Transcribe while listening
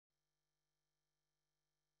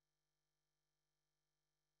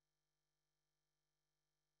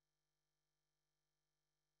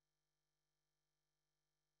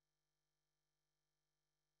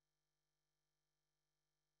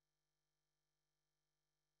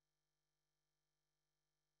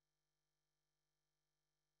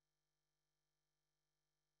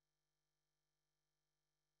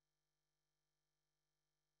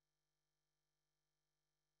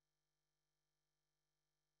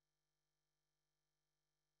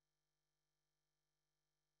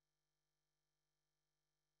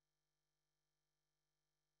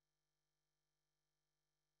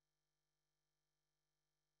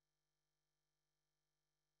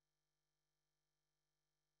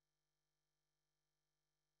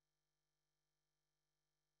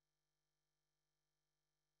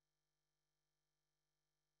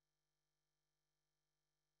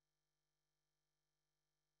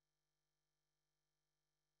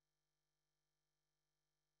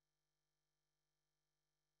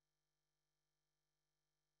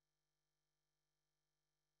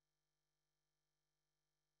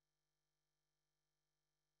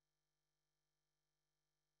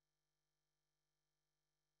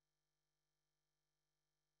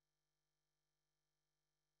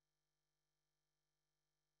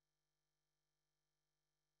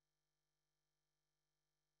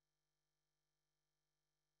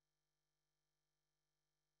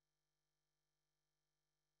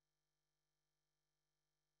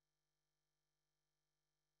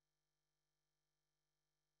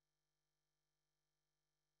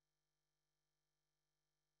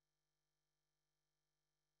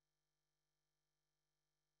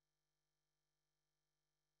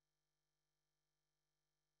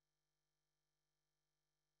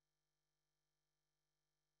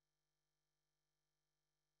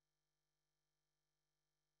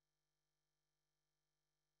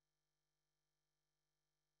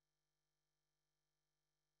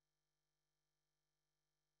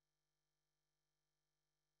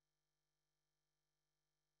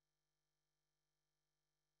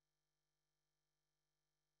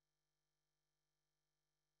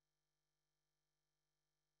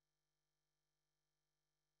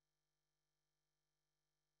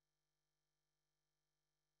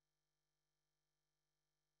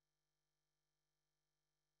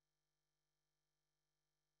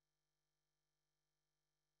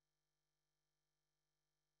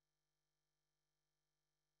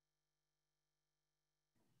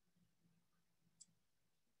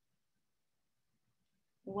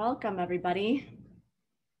Welcome, everybody.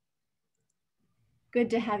 Good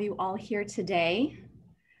to have you all here today.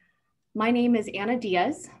 My name is Anna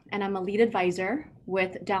Diaz, and I'm a lead advisor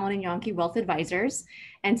with Dowling Yahnke Wealth Advisors.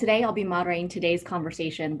 And today I'll be moderating today's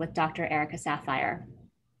conversation with Dr. Erica Saphire.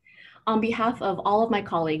 On behalf of all of my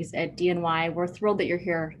colleagues at DNY, we're thrilled that you're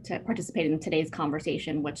here to participate in today's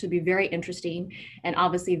conversation, which should be very interesting and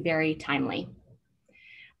obviously very timely.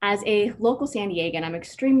 As a local San Diegan, I'm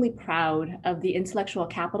extremely proud of the intellectual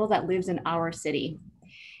capital that lives in our city.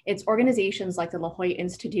 It's organizations like the Jolla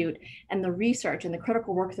Institute and the research and the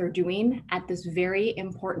critical work they're doing at this very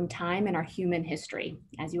important time in our human history,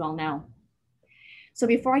 as you all know. So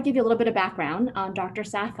before I give you a little bit of background on Dr.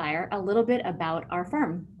 Saphire, a little bit about our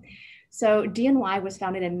firm. So DNY was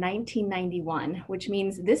founded in 1991, which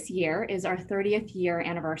means this year is our 30th year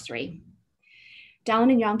anniversary.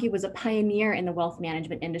 Dowling Yahnke was a pioneer in the wealth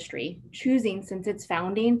management industry, choosing since its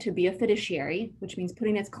founding to be a fiduciary, which means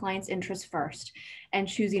putting its clients' interests first, and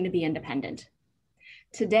choosing to be independent.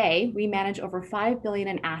 Today, we manage over $5 billion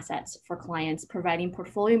in assets for clients, providing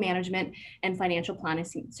portfolio management and financial planning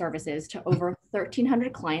services to over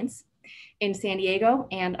 1,300 clients in San Diego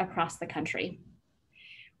and across the country.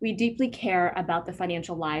 We deeply care about the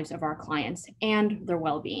financial lives of our clients and their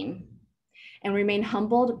well-being, and remain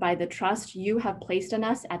humbled by the trust you have placed in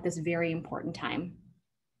us at this very important time.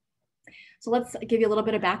 So let's give you a little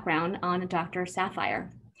bit of background on Dr.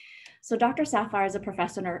 Saphire. So Dr. Saphire is a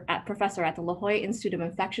professor at the Jolla Institute of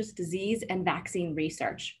Infectious Disease and Vaccine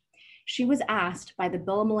Research. She was asked by the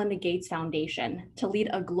Bill and Melinda Gates Foundation to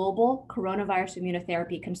lead a global coronavirus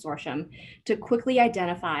immunotherapy consortium to quickly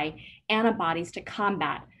identify antibodies to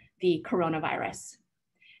combat the coronavirus.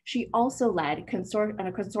 She also led a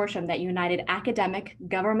consortium that united academic,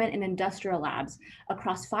 government, and industrial labs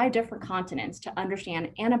across 5 different continents to understand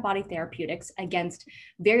antibody therapeutics against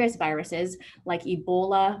various viruses like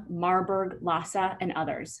Ebola, Marburg, Lassa, and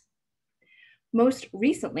others. Most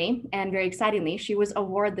recently, and very excitingly, she was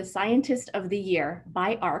awarded the Scientist of the Year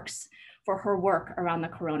by ARCS for her work around the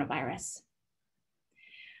coronavirus.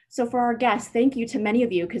 So for our guests, thank you to many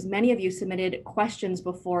of you, because many of you submitted questions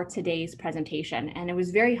before today's presentation, and it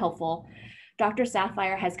was very helpful. Dr.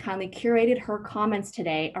 Saphire has kindly curated her comments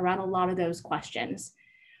today around a lot of those questions.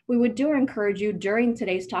 We would encourage you during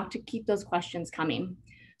today's talk to keep those questions coming.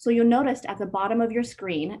 So you'll notice at the bottom of your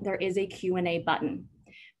screen, there is a Q&A button.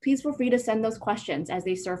 Please feel free to send those questions as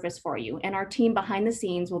they surface for you, and our team behind the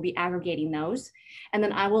scenes will be aggregating those. And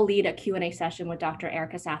then I will lead a Q&A session with Dr.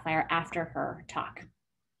 Erica Saphire after her talk.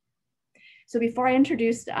 So before I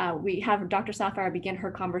introduce, we have Dr. Saphire begin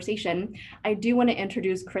her conversation, I do want to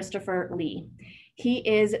introduce Christopher Lee. He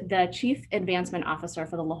is the Chief Advancement Officer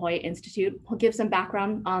for the Jolla Institute. He'll give some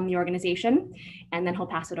background on the organization, and then he'll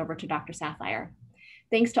pass it over to Dr. Saphire.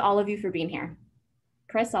 Thanks to all of you for being here.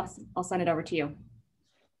 Chris, I'll send it over to you.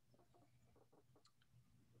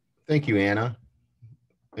 Thank you, Anna.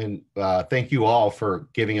 And thank you all for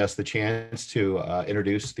giving us the chance to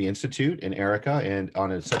introduce the Institute and Erica and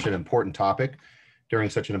on such an important topic during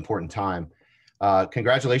such an important time.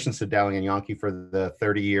 Congratulations to Dowling Yahnke for the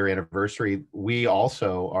 30-year anniversary. We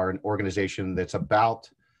also are an organization that's about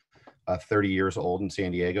 30 years old in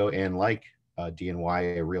San Diego, and like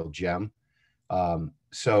DNY, a real gem.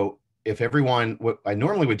 So if everyone, what I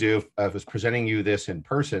normally would do if I was presenting you this in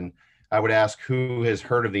person, I would ask who has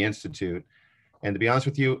heard of the Institute. And to be honest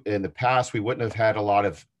with you, in the past, we wouldn't have had a lot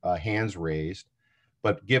of hands raised,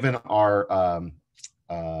 but given our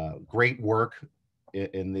great work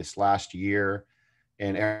in this last year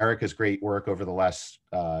and Erica's great work over the last,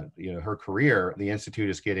 her career, the Institute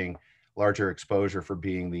is getting larger exposure for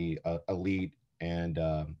being the elite and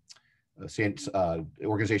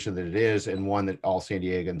organization that it is, and one that all San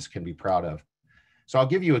Diegans can be proud of. So I'll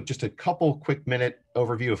give you just a couple quick minute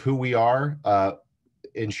overview of who we are.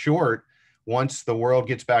 In short, once the world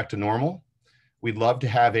gets back to normal, we'd love to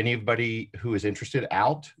have anybody who is interested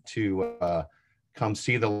out to come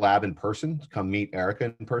see the lab in person, come meet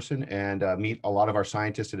Erica in person, and meet a lot of our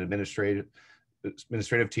scientists and administrative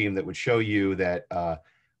team that would show you that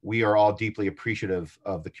we are all deeply appreciative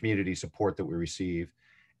of the community support that we receive.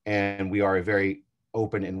 And we are a very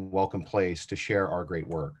open and welcome place to share our great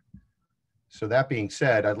work. So that being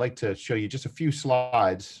said, I'd like to show you just a few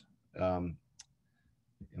slides.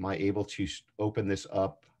 Am I able to open this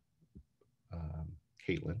up,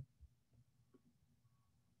 Caitlin?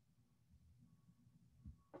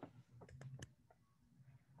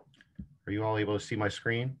 Are you all able to see my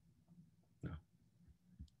screen? No.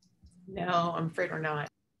 No, I'm afraid we're not.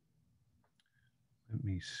 Let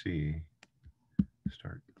me see.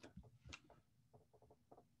 Start.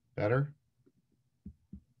 Better?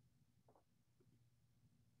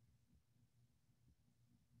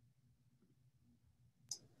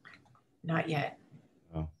 Not yet.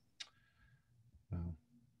 Oh. Oh.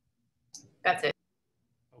 That's it.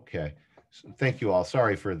 Okay. So thank you all.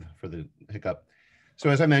 Sorry for the hiccup. So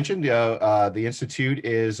as I mentioned, the Institute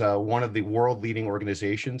is one of the world leading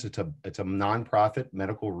organizations. It's a nonprofit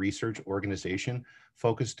medical research organization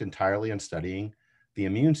focused entirely on studying the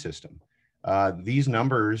immune system. These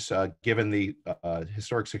numbers, given the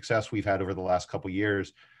historic success we've had over the last couple of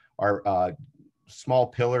years, are small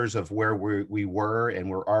pillars of where we were, and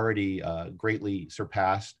we're already greatly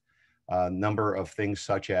surpassed a number of things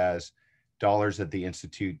such as dollars that the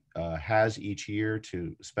Institute has each year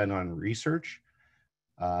to spend on research.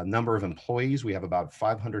 Number of employees, we have about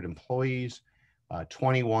 500 employees,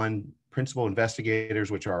 21 principal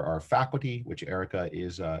investigators, which are our faculty, which Erica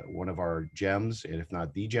is one of our gems, and if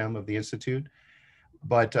not the gem of the Institute.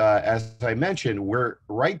 But as I mentioned, we're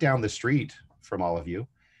right down the street from all of you,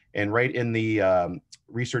 and right in the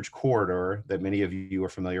research corridor that many of you are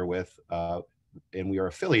familiar with, and we are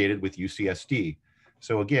affiliated with UCSD.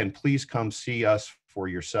 So again, please come see us for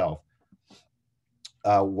yourself.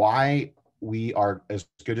 Why we are as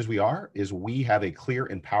good as we are is we have a clear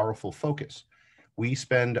and powerful focus. We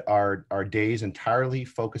spend our days entirely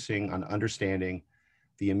focusing on understanding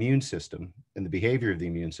the immune system and the behavior of the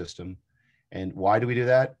immune system. And why do we do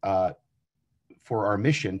that? For our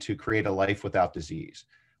mission to create a life without disease.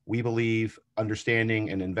 We believe understanding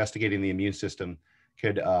and investigating the immune system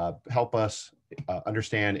could help us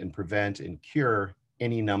understand and prevent and cure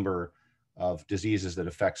any number of diseases that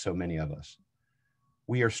affect so many of us.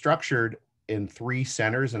 We are structured in 3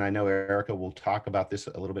 centers, and I know Erica will talk about this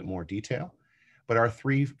a little bit more detail, but our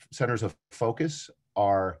 3 centers of focus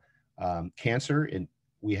are cancer, and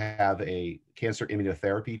we have a cancer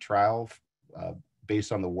immunotherapy trial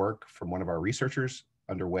based on the work from one of our researchers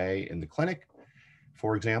underway in the clinic.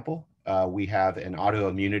 For example, we have an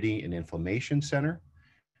autoimmunity and inflammation center,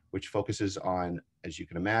 which focuses on, as you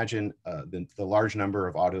can imagine, the large number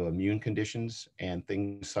of autoimmune conditions and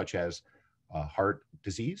things such as heart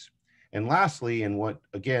disease. And lastly, and what,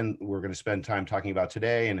 again, we're going to spend time talking about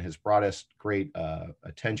today and has brought us great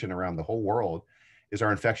attention around the whole world, is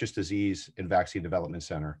our Infectious Disease and Vaccine Development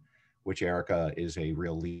Center, which Erica is a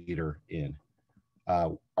real leader in.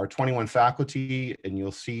 Our 21 faculty, and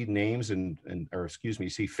you'll see names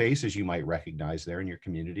see faces you might recognize there in your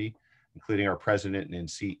community, including our president and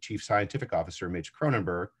chief scientific officer, Mitch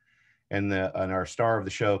Cronenberg, and our star of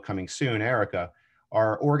the show coming soon, Erica,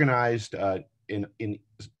 are organized in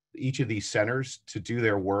each of these centers to do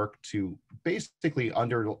their work to basically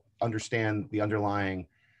understand the underlying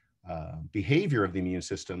behavior of the immune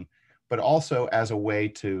system, but also as a way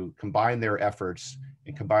to combine their efforts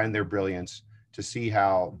and combine their brilliance to see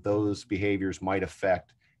how those behaviors might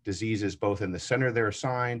affect diseases both in the center they're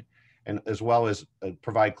assigned and as well as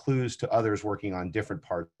provide clues to others working on different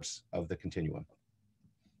parts of the continuum.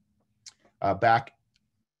 Back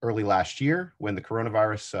early last year, when the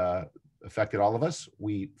coronavirus affected all of us,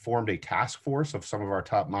 we formed a task force of some of our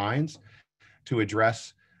top minds to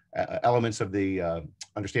address elements of the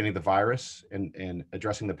understanding the virus and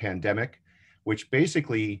addressing the pandemic, which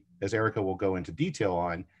basically, as Erica will go into detail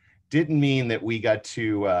on, didn't mean that we got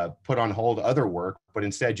to put on hold other work, but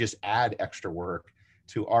instead just add extra work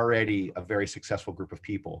to already a very successful group of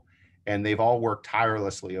people. And they've all worked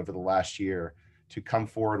tirelessly over the last year to come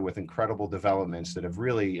forward with incredible developments that have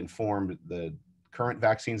really informed the current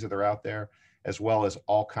vaccines that are out there, as well as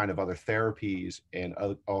all kind of other therapies and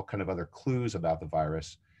all kind of other clues about the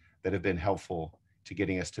virus that have been helpful to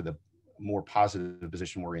getting us to the more positive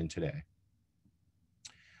position we're in today.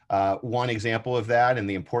 One example of that and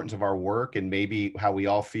the importance of our work and maybe how we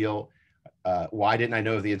all feel, why didn't I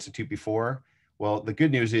know of the Institute before? Well, the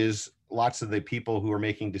good news is lots of the people who are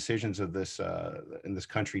making decisions of this in this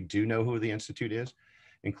country do know who the Institute is,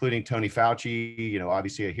 including Tony Fauci, you know,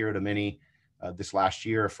 obviously a hero to many this last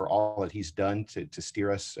year for all that he's done to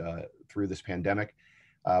steer us through this pandemic.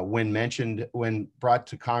 When brought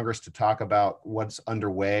to Congress to talk about what's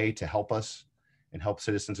underway to help us and help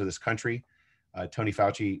citizens of this country, Tony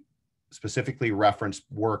Fauci specifically referenced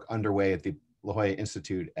work underway at the La Jolla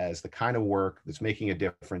Institute as the kind of work that's making a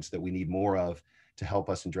difference that we need more of to help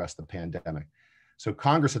us address the pandemic. So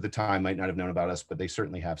Congress at the time might not have known about us, but they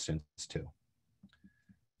certainly have since too.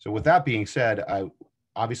 So with that being said, I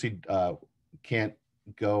obviously can't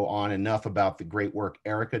go on enough about the great work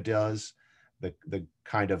Erica does, the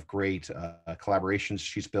kind of great collaborations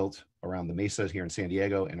she's built around the Mesa here in San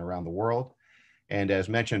Diego and around the world. And as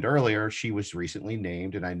mentioned earlier, she was recently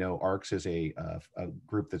named, and I know ARCS is a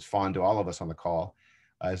group that's fond to all of us on the call,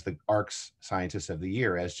 as the ARCS Scientist of the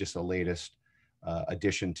Year, as just the latest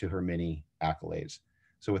addition to her many accolades.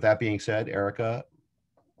 So with that being said, Erica,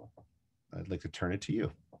 I'd like to turn it to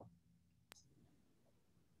you.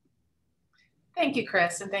 Thank you,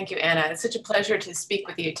 Chris, and thank you, Anna. It's such a pleasure to speak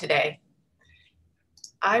with you today.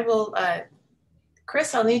 I will,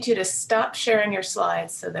 Chris, I'll need you to stop sharing your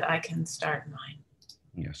slides so that I can start mine.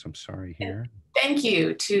 Yes, I'm sorry here. Thank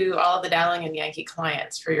you to all the Dowling and Yahnke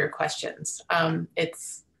clients for your questions.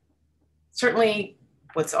 It's certainly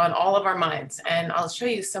what's on all of our minds, and I'll show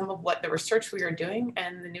you some of what the research we are doing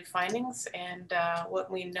and the new findings and what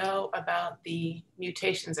we know about the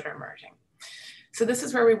mutations that are emerging. So this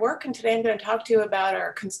is where we work, and today I'm going to talk to you about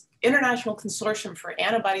our International Consortium for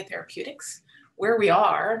Antibody Therapeutics, where we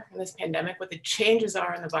are in this pandemic, what the changes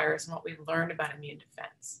are in the virus, and what we've learned about immune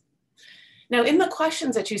defense. Now, in the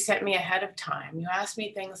questions that you sent me ahead of time, you asked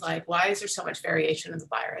me things like, why is there so much variation in the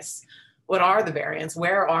virus? What are the variants?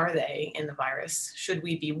 Where are they in the virus? Should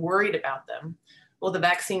we be worried about them? Will the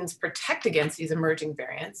vaccines protect against these emerging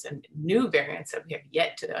variants and new variants that we have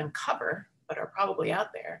yet to uncover, but are probably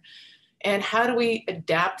out there? And how do we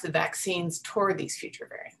adapt the vaccines toward these future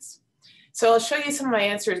variants? So I'll show you some of my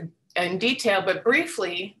answers in detail, but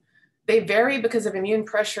briefly, they vary because of immune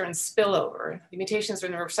pressure and spillover. The mutations are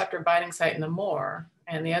in the receptor binding site and the more,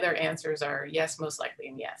 and the other answers are yes, most likely,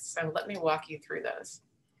 and yes. So let me walk you through those.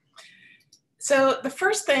 So the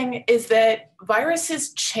first thing is that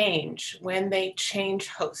viruses change when they change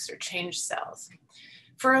hosts or change cells.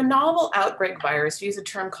 For a novel outbreak virus, we use a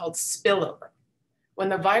term called spillover. When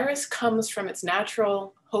the virus comes from its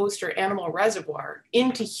natural host or animal reservoir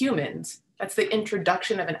into humans, that's the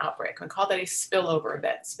introduction of an outbreak. We call that a spillover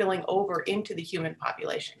event, spilling over into the human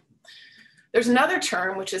population. There's another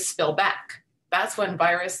term, which is spill back. That's when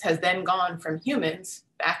virus has then gone from humans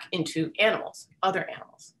back into animals, other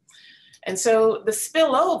animals. And so the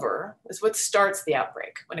spillover is what starts the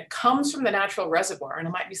outbreak. When it comes from the natural reservoir, and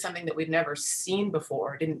it might be something that we've never seen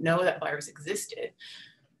before, didn't know that virus existed,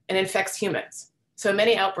 and infects humans. So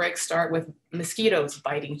many outbreaks start with mosquitoes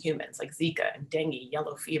biting humans, like Zika and dengue,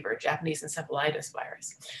 yellow fever, Japanese encephalitis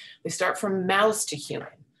virus. They start from mouse to human.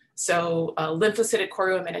 So lymphocytic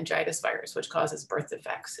choriomeningitis virus, which causes birth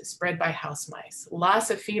defects, is spread by house mice.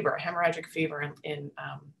 Lassa fever, hemorrhagic fever in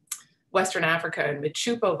Western Africa, and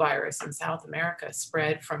Machupo virus in South America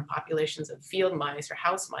spread from populations of field mice or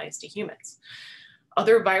house mice to humans.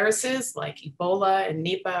 Other viruses like Ebola and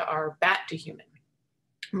Nipah are bat to human.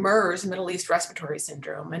 MERS, Middle East Respiratory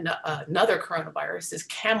Syndrome, and another coronavirus is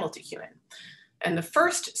camel to human. And the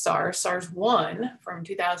first SARS, SARS-1 from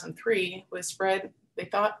 2003, was spread, they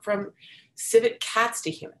thought, from civet cats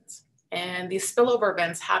to humans. And these spillover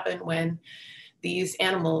events happen when these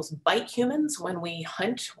animals bite humans, when we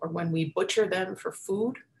hunt or when we butcher them for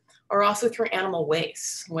food, or also through animal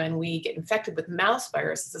waste. When we get infected with mouse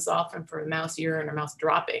virus, this is often for mouse urine or mouse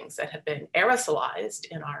droppings that have been aerosolized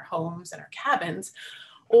in our homes and our cabins,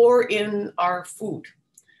 or in our food.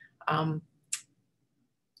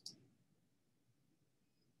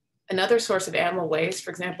 Another source of animal waste,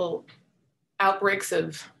 for example, outbreaks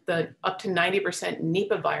of the up to 90%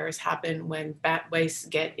 Nipah virus happen when bat wastes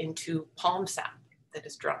get into palm sap that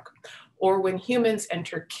is drunk, or when humans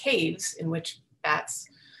enter caves in which bats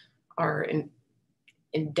are in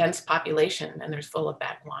dense population and there's full of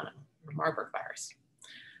bat guano or Marburg virus.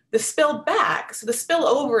 The spill back, so the spill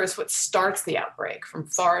over is what starts the outbreak from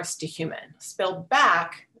forest to human. Spill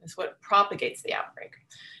back is what propagates the outbreak.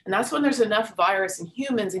 And that's when there's enough virus in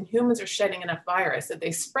humans, and humans are shedding enough virus that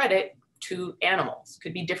they spread it to animals.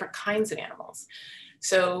 Could be different kinds of animals.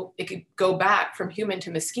 So it could go back from human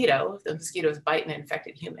to mosquito, if the mosquitoes bite an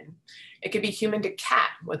infected human. It could be human to cat,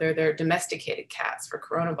 whether they're domesticated cats for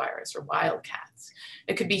coronavirus or wild cats.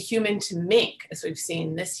 It could be human to mink, as we've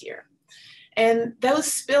seen this year. And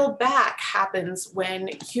those spill back happens when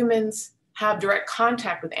humans have direct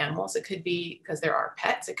contact with animals. It could be because they're our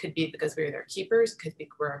pets. It could be because we're their keepers. It could be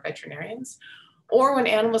we're our veterinarians. Or when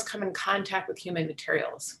animals come in contact with human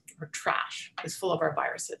materials, or trash is full of our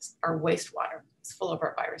viruses. Our wastewater is full of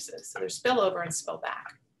our viruses. So there's spillover and spill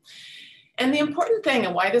back. And the important thing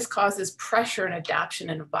and why this causes pressure and adaptation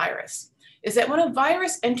in a virus is that when a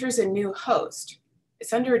virus enters a new host,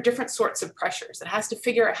 it's under different sorts of pressures. It has to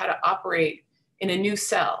figure out how to operate in a new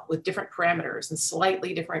cell with different parameters and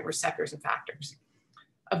slightly different receptors and factors.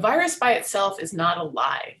 A virus by itself is not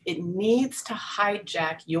alive. It needs to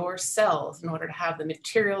hijack your cells in order to have the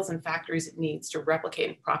materials and factors it needs to replicate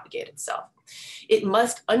and propagate itself. It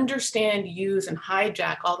must understand, use, and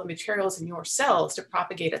hijack all the materials in your cells to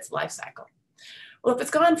propagate its life cycle. Well, if it's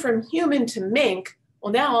gone from human to mink,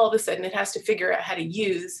 well, now all of a sudden it has to figure out how to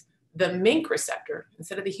use the mink receptor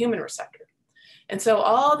instead of the human receptor. And so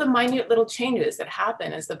all the minute little changes that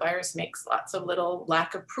happen as the virus makes lots of little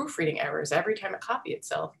lack of proofreading errors every time it copies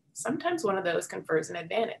itself sometimes one of those confers an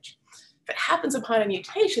advantage. If it happens upon a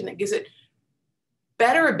mutation that gives it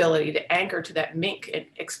better ability to anchor to that MINC, it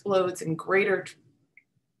explodes in greater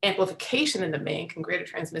amplification in the MINC and greater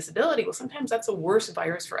transmissibility, well, sometimes that's a worse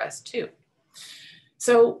virus for us too.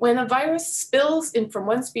 So when a virus spills in from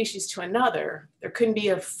one species to another, there can be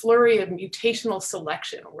a flurry of mutational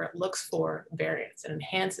selection where it looks for variants and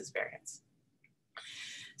enhances variants.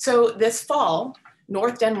 So this fall,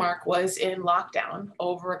 North Denmark was in lockdown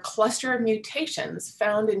over a cluster of mutations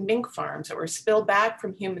found in mink farms that were spilled back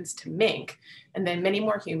from humans to mink, and then many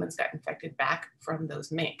more humans got infected back from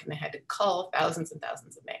those mink, and they had to cull thousands and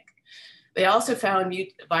thousands of mink. They also found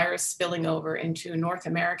virus spilling over into North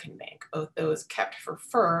American mink, both those kept for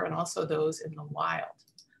fur and also those in the wild.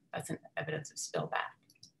 That's an evidence of spillback.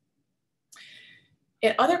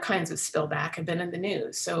 And other kinds of spillback have been in the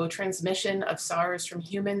news. So transmission of SARS from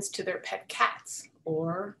humans to their pet cats,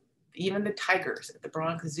 or even the tigers at the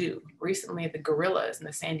Bronx Zoo, recently the gorillas in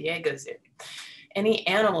the San Diego Zoo. Any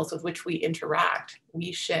animals with which we interact,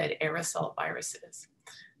 we shed aerosol viruses.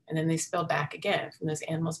 And then they spill back again from those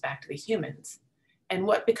animals back to the humans. And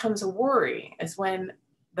what becomes a worry is when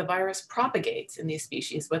the virus propagates in these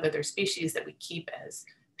species, whether they're species that we keep as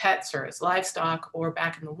pets or as livestock or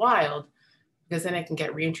back in the wild, because then it can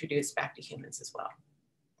get reintroduced back to humans as well.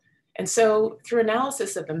 And so through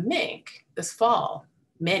analysis of the mink this fall,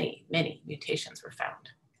 many, many mutations were found.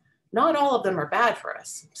 Not all of them are bad for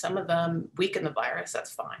us. Some of them weaken the virus,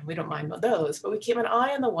 that's fine. We don't mind those, but we keep an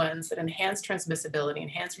eye on the ones that enhance transmissibility,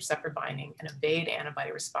 enhance receptor binding, and evade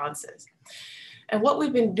antibody responses. And what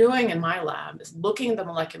we've been doing in my lab is looking at the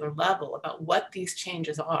molecular level about what these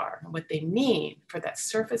changes are and what they mean for that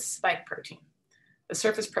surface spike protein, the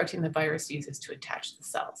surface protein the virus uses to attach to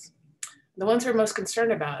cells. The ones we're most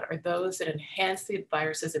concerned about are those that enhance the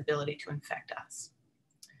virus's ability to infect us.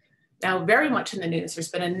 Now, very much in the news, there's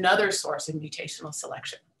been another source of mutational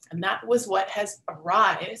selection, and that was what has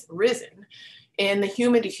risen in the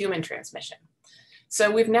human-to-human transmission. So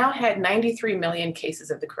we've now had 93 million cases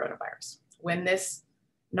of the coronavirus. When this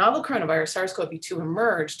novel coronavirus, SARS-CoV-2,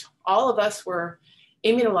 emerged, all of us were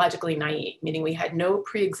immunologically naive, meaning we had no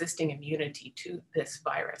pre-existing immunity to this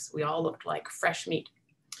virus. We all looked like fresh meat,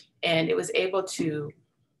 and it was able to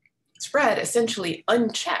spread essentially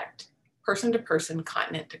unchecked, person to person,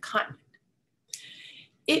 continent to continent.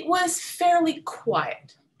 It was fairly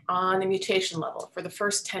quiet on the mutation level for the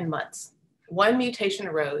first 10 months. One mutation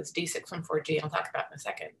arose, D614G, and I'll talk about in a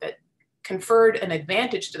second, that conferred an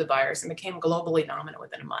advantage to the virus and became globally dominant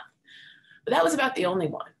within a month. But that was about the only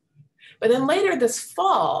one. But then later this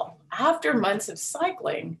fall, after months of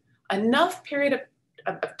cycling, enough period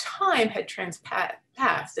of time had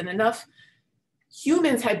passed and enough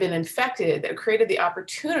humans had been infected that created the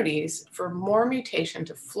opportunities for more mutation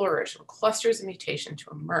to flourish, or clusters of mutation to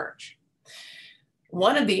emerge.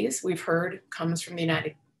 One of these, we've heard, comes from the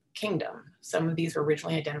United Kingdom. Some of these were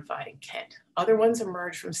originally identified in Kent. Other ones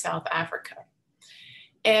emerged from South Africa.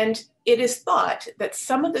 And it is thought that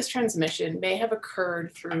some of this transmission may have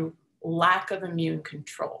occurred through lack of immune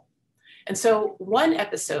control. And so one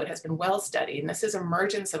episode has been well studied, and this is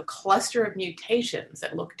emergence of a cluster of mutations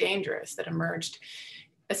that look dangerous that emerged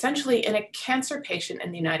essentially in a cancer patient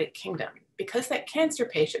in the United Kingdom. Because that cancer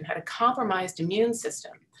patient had a compromised immune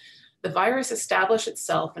system, the virus established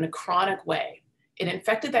itself in a chronic way. It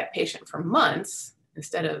infected that patient for months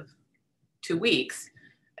instead of 2 weeks.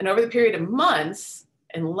 And over the period of months,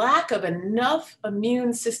 and lack of enough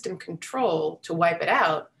immune system control to wipe it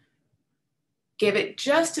out, gave it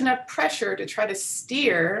just enough pressure to try to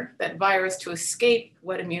steer that virus to escape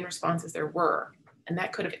what immune responses there were. And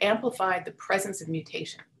that could have amplified the presence of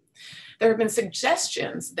mutation. There have been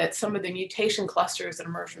suggestions that some of the mutation clusters that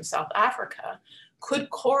emerged from South Africa could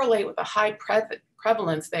correlate with a high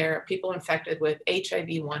prevalence there of people infected with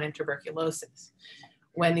HIV-1 and tuberculosis.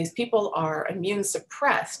 When these people are immune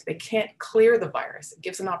suppressed, they can't clear the virus. It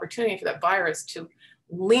gives an opportunity for that virus to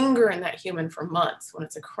linger in that human for months. When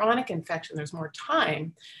it's a chronic infection, there's more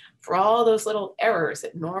time for all those little errors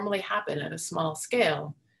that normally happen at a small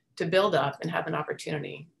scale to build up and have an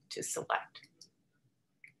opportunity to select.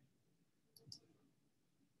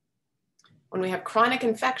 When we have chronic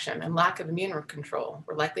infection and lack of immune control,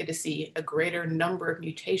 we're likely to see a greater number of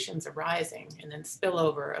mutations arising and then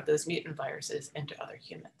spillover of those mutant viruses into other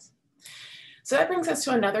humans. So that brings us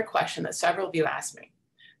to another question that several of you asked me.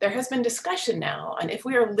 There has been discussion now on if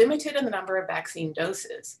we are limited in the number of vaccine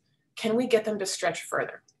doses, can we get them to stretch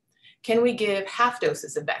further? Can we give half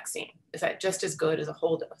doses of vaccine? Is that just as good as a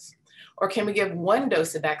whole dose? Or can we give 1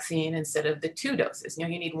 dose of vaccine instead of the 2 doses? You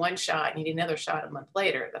know, you need 1 shot, you need another shot a month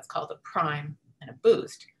later. That's called a prime and a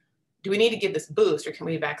boost. do we need to give this boost, or can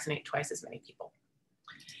we vaccinate twice as many people?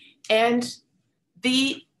 And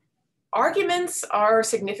the arguments are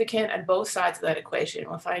significant on both sides of that equation.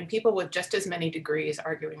 We'll find people with just as many degrees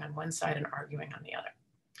arguing on one side and arguing on the other.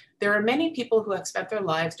 There are many people who have spent their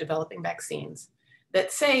lives developing vaccines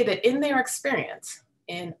that say that in their experience,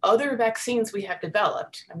 in other vaccines we have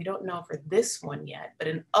developed, and we don't know for this one yet, but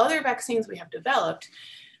in other vaccines we have developed,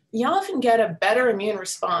 you often get a better immune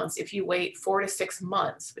response if you wait 4 to 6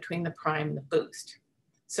 months between the prime and the boost.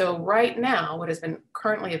 So right now, what has been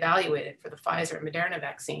currently evaluated for the Pfizer and Moderna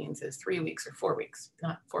vaccines is 3 weeks or 4 weeks,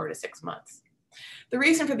 not 4 to 6 months. The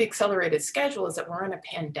reason for the accelerated schedule is that we're in a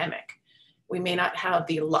pandemic. We may not have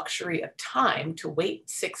the luxury of time to wait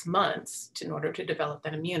 6 months in order to develop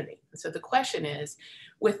that immunity. And so the question is,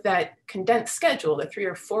 with that condensed schedule, the 3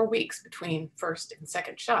 or 4 weeks between first and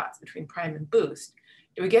second shots, between prime and boost,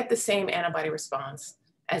 do we get the same antibody response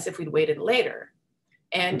as if we'd waited later?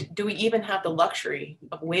 And do we even have the luxury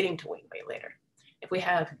of waiting to wait later? If we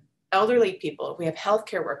have elderly people, if we have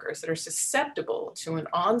healthcare workers that are susceptible to an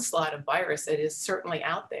onslaught of virus that is certainly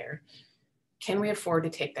out there, can we afford to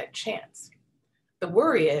take that chance? The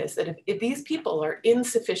worry is that if these people are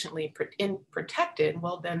insufficiently protected,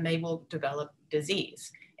 well, then they will develop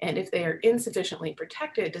disease. And if they are insufficiently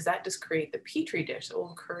protected, does that just create the petri dish that will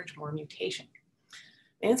encourage more mutation?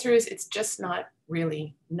 The answer is it's just not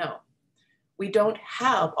really no. We don't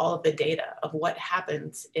have all of the data of what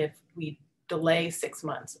happens if we delay 6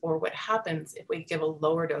 months, or what happens if we give a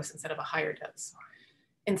lower dose instead of a higher dose.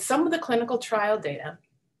 In some of the clinical trial data,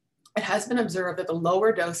 it has been observed that the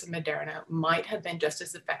lower dose of Moderna might have been just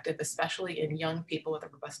as effective, especially in young people with a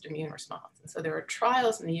robust immune response. And so there are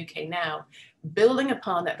trials in the UK now building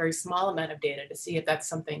upon that very small amount of data to see if that's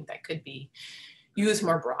something that could be used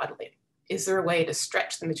more broadly. Is there a way to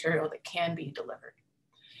stretch the material that can be delivered?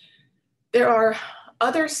 There are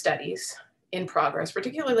other studies in progress,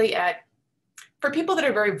 particularly for people that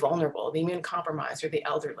are very vulnerable, the immune compromised or the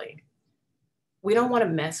elderly. We don't want to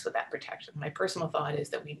mess with that protection. My personal thought is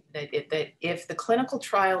that if the clinical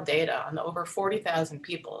trial data on the over 40,000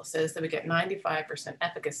 people says that we get 95%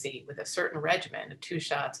 efficacy with a certain regimen of 2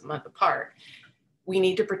 shots a month apart, we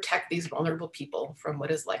need to protect these vulnerable people from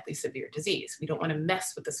what is likely severe disease. We don't want to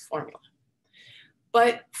mess with this formula.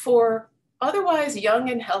 But for otherwise young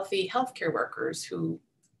and healthy healthcare workers who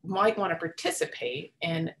might want to participate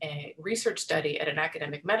in a research study at an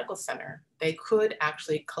academic medical center, they could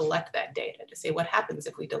actually collect that data to say what happens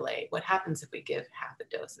if we delay, what happens if we give half a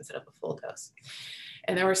dose instead of a full dose.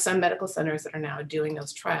 And there are some medical centers that are now doing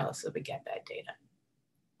those trials so we get that data.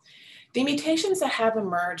 The mutations that have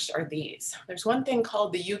emerged are these. There's one thing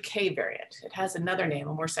called the UK variant. It has another name,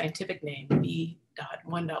 a more scientific name,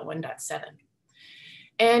 B.1.1.7.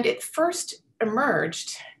 And it first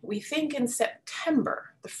emerged, we think, in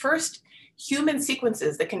September. The first human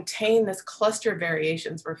sequences that contain this cluster of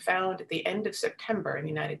variations were found at the end of September in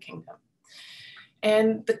the United Kingdom.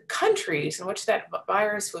 And the countries in which that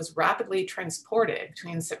virus was rapidly transported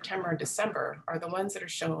between September and December are the ones that are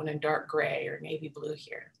shown in dark gray or navy blue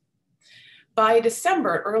here. By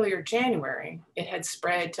December, earlier January, it had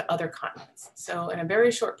spread to other continents. So in a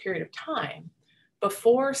very short period of time,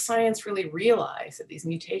 before science really realized that these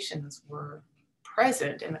mutations were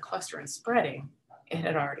present in the cluster and spreading, it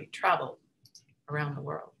had already traveled around the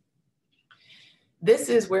world. This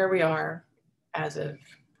is where we are as of,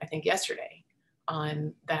 I think, yesterday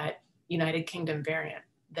on that United Kingdom variant,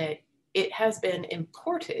 that it has been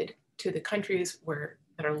imported to the countries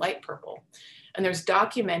that are light purple. And there's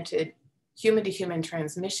documented human-to-human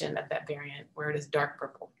transmission of that variant where it is dark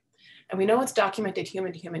purple. And we know it's documented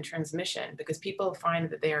human-to-human transmission because people find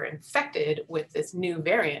that they are infected with this new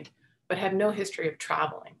variant, but have no history of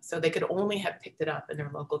traveling. So they could only have picked it up in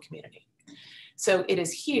their local community. So it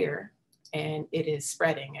is here and it is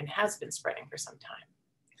spreading and has been spreading for some time.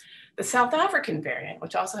 The South African variant,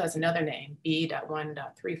 which also has another name,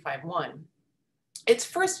 B.1.351, its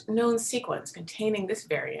first known sequence containing this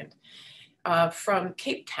variant from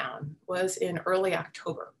Cape Town was in early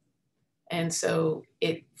October. And so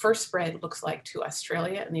it first spread, looks like, to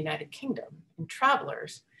Australia and the United Kingdom in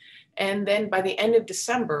travelers. And then by the end of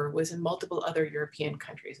December was in multiple other European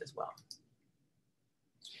countries as well.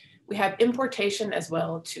 We have importation as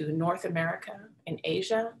well to North America and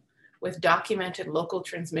Asia with documented local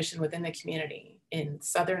transmission within the community in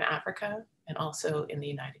Southern Africa and also in the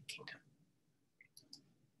United Kingdom.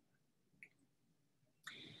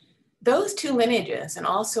 Those two lineages and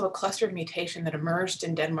also a cluster of mutation that emerged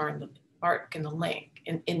in Denmark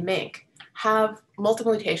and in mink have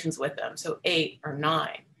multiple mutations with them, so 8 or 9.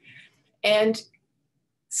 And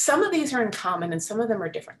some of these are in common and some of them are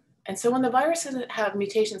different. And so when the viruses have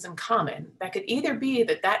mutations in common, that could either be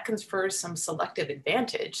that that confers some selective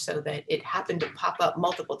advantage so that it happened to pop up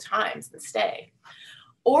multiple times and stay,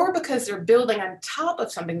 or because they're building on top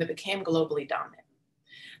of something that became globally dominant.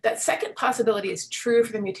 That second possibility is true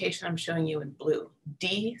for the mutation I'm showing you in blue,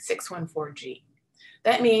 D614G.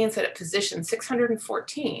 That means that at position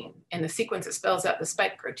 614 in the sequence that spells out the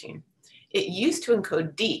spike protein, it used to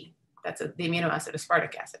encode D, that's the amino acid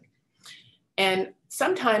aspartic acid. And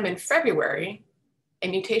sometime in February, a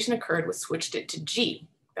mutation occurred which switched it to G,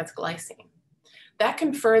 that's glycine. That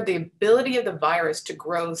conferred the ability of the virus to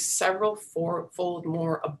grow several fold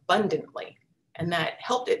more abundantly, and that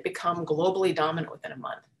helped it become globally dominant within a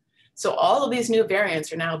month. So all of these new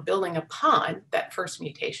variants are now building upon that first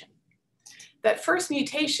mutation. That first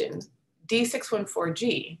mutation,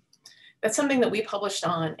 D614G, that's something that we published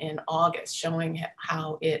on in August, showing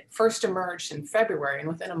how it first emerged in February and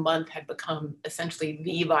within a month had become essentially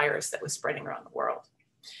the virus that was spreading around the world.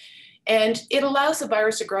 And it allows the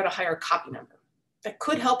virus to grow at a higher copy number. That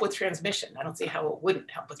could help with transmission. I don't see how it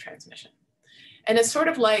wouldn't help with transmission. And it's sort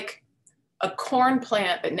of like a corn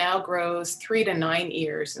plant that now grows 3 to 9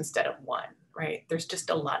 ears instead of 1, right? There's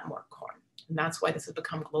just a lot more corn. And that's why this has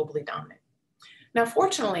become globally dominant. Now,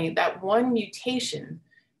 fortunately, that one mutation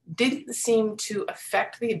didn't seem to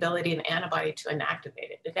affect the ability of an antibody to inactivate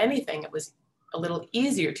it. If anything, it was a little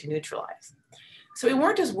easier to neutralize. So we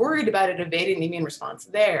weren't as worried about it evading the immune response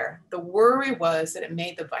there. The worry was that it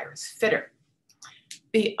made the virus fitter.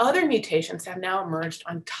 The other mutations have now emerged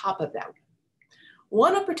on top of that.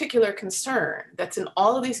 One of particular concern that's in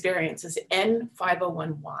all of these variants is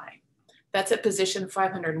N501Y. That's at position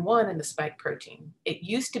 501 in the spike protein. It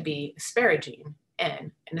used to be asparagine,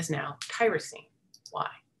 N, and is now tyrosine, Y.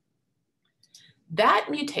 That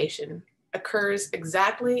mutation occurs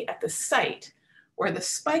exactly at the site where the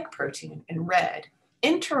spike protein in red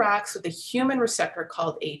interacts with a human receptor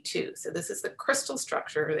called A2. So this is the crystal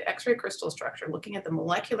structure, or the X-ray crystal structure, looking at the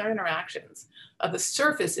molecular interactions of the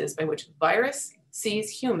surfaces by which virus sees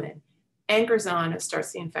human, anchors on, and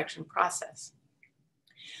starts the infection process.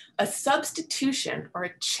 A substitution or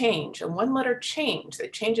a change, a one-letter change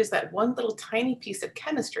that changes that one little tiny piece of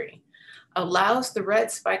chemistry, allows the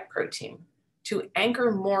red spike protein to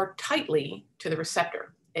anchor more tightly to the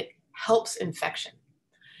receptor. It helps infection.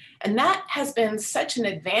 And that has been such an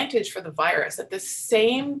advantage for the virus that this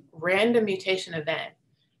same random mutation event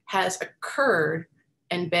has occurred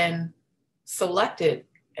and been selected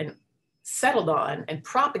and settled on and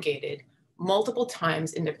propagated multiple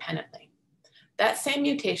times independently. That same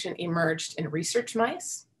mutation emerged in research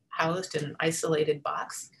mice, housed in an isolated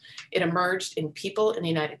box. It emerged in people in the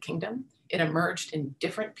United Kingdom. It emerged in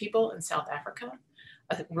different people in South Africa.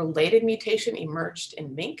 A related mutation emerged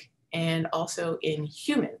in mink and also in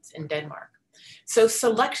humans in Denmark. So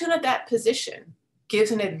selection of that position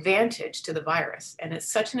gives an advantage to the virus. And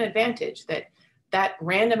it's such an advantage that that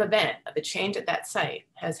random event of a change at that site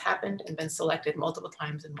has happened and been selected multiple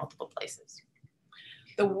times in multiple places.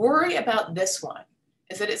 The worry about this one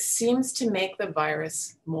is that it seems to make the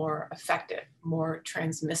virus more effective, more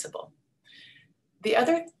transmissible. The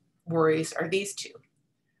other worries are these two.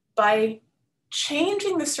 By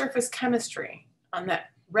changing the surface chemistry on that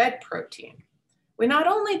red protein, we not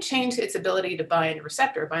only change its ability to bind a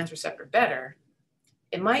receptor, binds receptor better,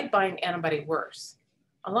 it might bind antibody worse.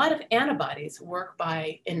 A lot of antibodies work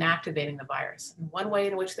by inactivating the virus. And one way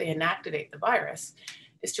in which they inactivate the virus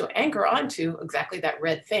is to anchor onto exactly that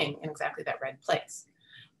red thing in exactly that red place.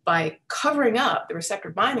 By covering up the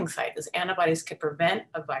receptor binding site, those antibodies can prevent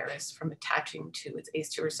a virus from attaching to its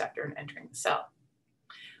ACE2 receptor and entering the cell.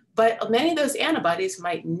 But many of those antibodies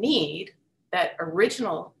might need that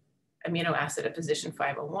original amino acid at position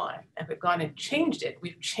 501. And if we've gone and changed it,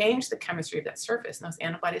 we've changed the chemistry of that surface, and those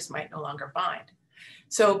antibodies might no longer bind.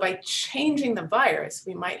 So by changing the virus,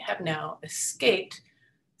 we might have now escaped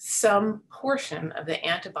some portion of the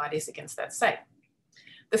antibodies against that site.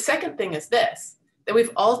 The second thing is this, that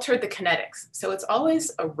we've altered the kinetics. So it's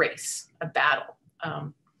always a race, a battle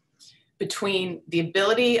between the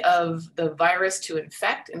ability of the virus to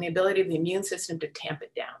infect and the ability of the immune system to tamp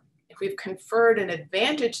it down. If we've conferred an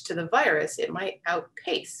advantage to the virus, it might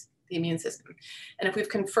outpace the immune system. And if we've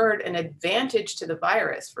conferred an advantage to the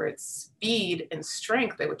virus for its speed and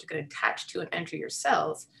strength by which it can attach to and enter your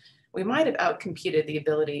cells, we might have outcompeted the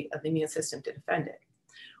ability of the immune system to defend it.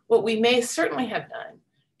 What we may certainly have done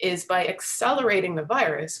is by accelerating the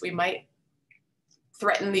virus, we might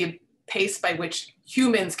threaten the pace by which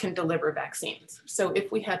humans can deliver vaccines. So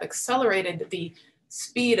if we have accelerated the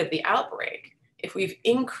speed of the outbreak, if we've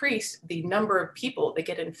increased the number of people that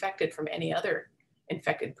get infected from any other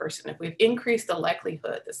infected person, if we've increased the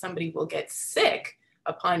likelihood that somebody will get sick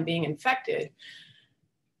upon being infected,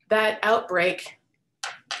 that outbreak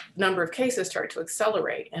number of cases start to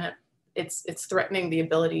accelerate, and it's threatening the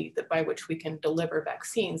ability that by which we can deliver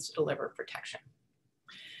vaccines to deliver protection.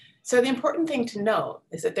 So the important thing to note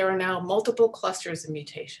is that there are now multiple clusters of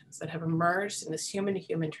mutations that have emerged in this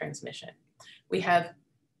human-to-human transmission. We have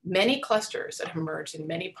many clusters that have emerged in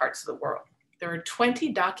many parts of the world. There are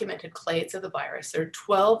 20 documented clades of the virus. There are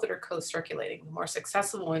 12 that are co-circulating. The more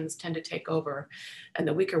successful ones tend to take over, and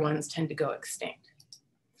the weaker ones tend to go extinct.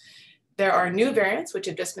 There are new variants which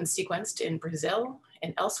have just been sequenced in Brazil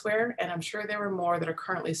and elsewhere, and I'm sure there are more that are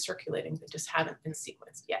currently circulating that just haven't been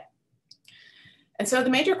sequenced yet. And so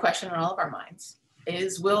the major question on all of our minds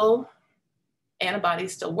is, will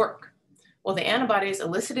antibodies still work? Will the antibodies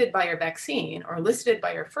elicited by your vaccine or elicited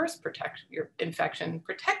by your first infection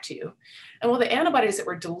protect you? And will the antibodies that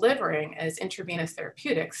we're delivering as intravenous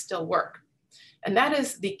therapeutics still work? And that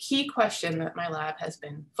is the key question that my lab has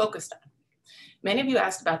been focused on. Many of you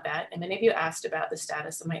asked about that, and many of you asked about the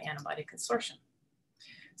status of my antibody consortium.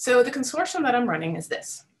 So the consortium that I'm running is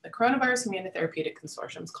this. The Coronavirus Immunotherapeutic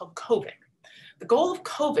Consortium is called CoVIC. The goal of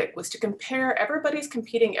CoVIC was to compare everybody's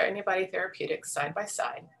competing antibody therapeutics side by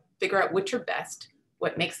side, figure out which are best,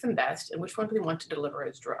 what makes them best, and which ones we want to deliver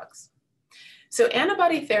as drugs. So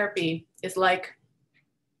antibody therapy is like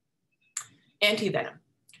antivenom.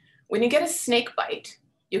 When you get a snake bite,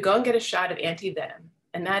 you go and get a shot of antivenom,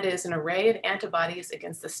 and that is an array of antibodies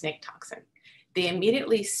against the snake toxin. They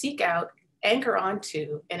immediately seek out, anchor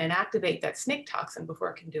onto, and inactivate that snake toxin before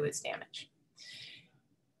it can do its damage.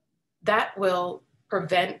 That will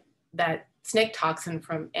prevent that snake toxin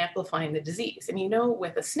from amplifying the disease. And you know,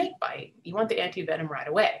 with a snake bite, you want the antivenom right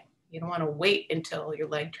away. You don't want to wait until your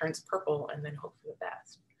leg turns purple and then hope for the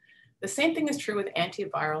best. The same thing is true with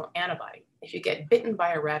antiviral antibody. If you get bitten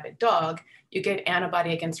by a rabid dog, you get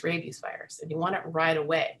antibody against rabies virus, and you want it right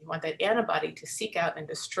away. You want that antibody to seek out and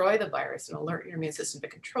destroy the virus and alert your immune system to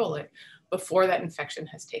control it before that infection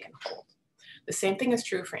has taken hold. The same thing is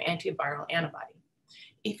true for antiviral antibody.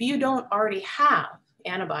 If you don't already have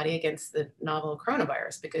antibody against the novel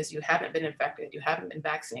coronavirus because you haven't been infected, you haven't been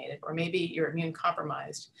vaccinated, or maybe you're immune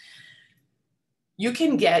compromised, you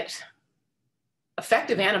can get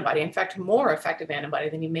effective antibody, in fact, more effective antibody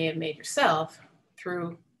than you may have made yourself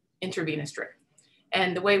through intravenous drip.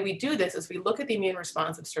 And the way we do this is we look at the immune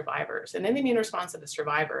response of survivors. And in the immune response of a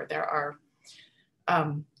survivor, there are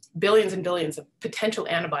billions and billions of potential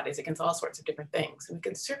antibodies against all sorts of different things. And we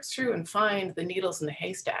can search through and find the needles in the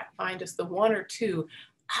haystack, find just the one or two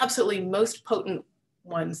absolutely most potent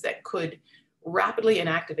ones that could rapidly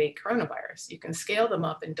inactivate coronavirus. You can scale them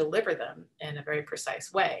up and deliver them in a very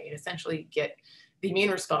precise way and essentially get the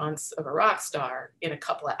immune response of a rock star in a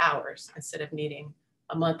couple of hours instead of needing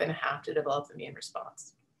a month and a half to develop the immune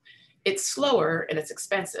response. It's slower and it's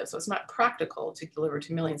expensive, so it's not practical to deliver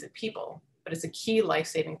to millions of people, but it's a key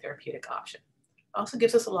life-saving therapeutic option. It also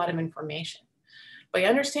gives us a lot of information. By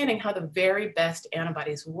understanding how the very best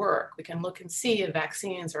antibodies work, we can look and see if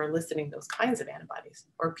vaccines are eliciting those kinds of antibodies,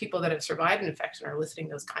 or people that have survived an infection are eliciting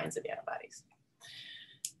those kinds of antibodies.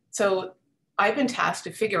 So I've been tasked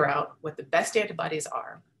to figure out what the best antibodies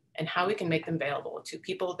are and how we can make them available to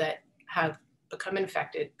people that have become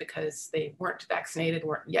infected because they weren't vaccinated,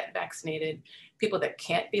 weren't yet vaccinated, people that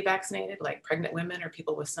can't be vaccinated, like pregnant women or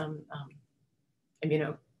people with some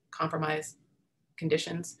immunocompromised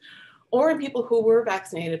conditions, or in people who were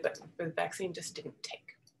vaccinated, but the vaccine just didn't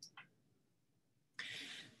take.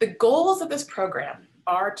 The goals of this program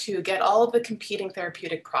are to get all of the competing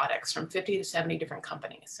therapeutic products from 50 to 70 different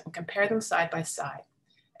companies and compare them side by side.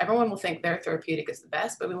 Everyone will think their therapeutic is the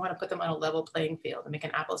best, but we want to put them on a level playing field and make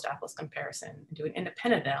an apples to apples comparison and do an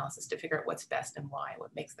independent analysis to figure out what's best and why,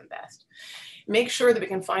 what makes them best. Make sure that we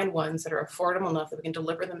can find ones that are affordable enough that we can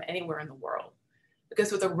deliver them anywhere in the world.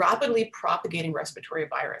 Because with a rapidly propagating respiratory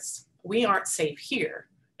virus, we aren't safe here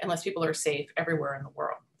unless people are safe everywhere in the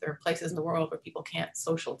world. There are places in the world where people can't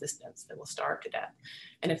social distance, they will starve to death.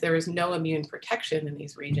 And if there is no immune protection in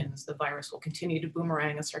these regions, the virus will continue to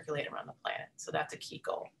boomerang and circulate around the planet. So that's a key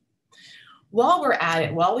goal. While we're at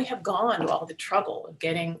it, while we have gone to all the trouble of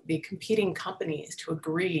getting the competing companies to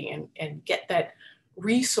agree and get that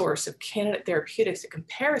resource of candidate therapeutics to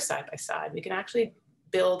compare side by side, we can actually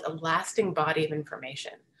build a lasting body of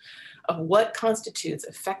information of what constitutes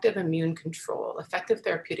effective immune control, effective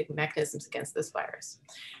therapeutic mechanisms against this virus.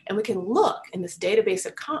 And we can look in this database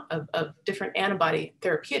of different antibody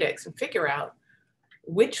therapeutics and figure out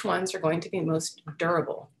which ones are going to be most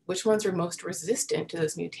durable, which ones are most resistant to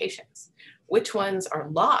those mutations, which ones are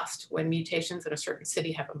lost when mutations in a certain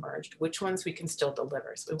city have emerged, which ones we can still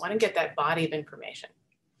deliver. So we want to get that body of information.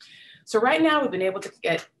 So right now we've been able to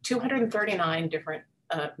get 239 different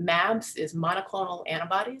MABs is monoclonal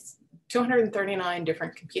antibodies, 239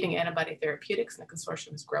 different competing antibody therapeutics, and the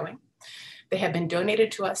consortium is growing. They have been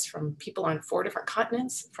donated to us from people on 4 different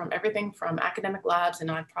continents, from everything from academic labs and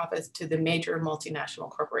nonprofits to the major multinational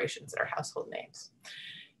corporations that are household names.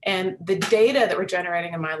 And the data that we're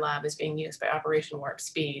generating in my lab is being used by Operation Warp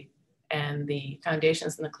Speed and the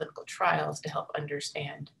foundations in the clinical trials to help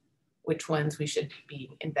understand which ones we should be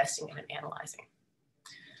investing in and analyzing.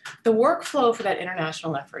 The workflow for that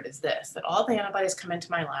international effort is this, that all the antibodies come into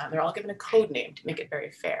my lab, they're all given a code name to make it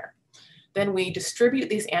very fair. Then we distribute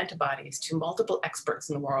these antibodies to multiple experts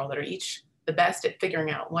in the world that are each the best at figuring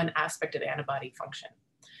out one aspect of antibody function.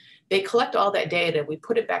 They collect all that data, we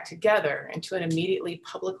put it back together into an immediately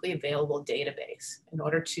publicly available database in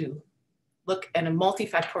order to look in a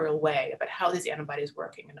multifactorial way about how these antibodies are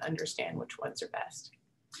working and understand which ones are best.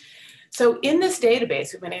 So in this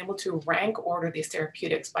database, we've been able to rank order these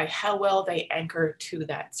therapeutics by how well they anchor to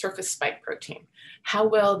that surface spike protein, how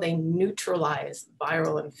well they neutralize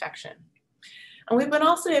viral infection. And we've been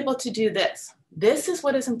also able to do this. This is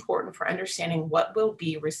what is important for understanding what will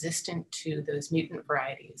be resistant to those mutant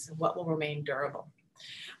varieties and what will remain durable.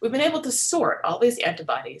 We've been able to sort all these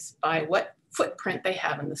antibodies by what footprint they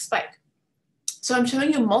have in the spike. So I'm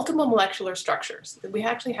showing you multiple molecular structures that we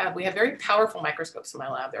actually have. We have very powerful microscopes in my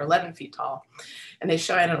lab. They're 11 feet tall, and they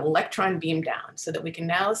shine an electron beam down so that we can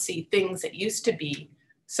now see things that used to be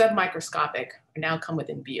submicroscopic or now come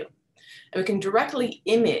within view. And we can directly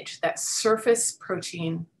image that surface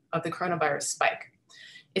protein of the coronavirus spike.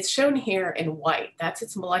 It's shown here in white. That's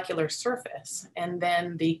its molecular surface. And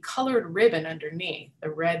then the colored ribbon underneath, the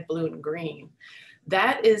red, blue, and green,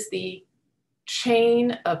 that is the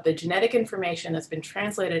chain of the genetic information that's been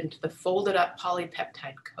translated into the folded up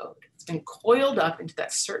polypeptide code. It's been coiled up into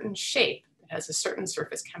that certain shape that has a certain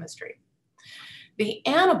surface chemistry. The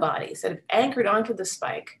antibodies that have anchored onto the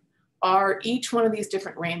spike are each one of these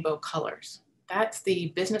different rainbow colors. That's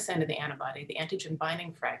the business end of the antibody, the antigen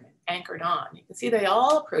binding fragment anchored on. You can see they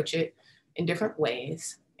all approach it in different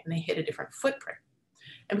ways and they hit a different footprint.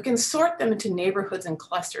 And we can sort them into neighborhoods and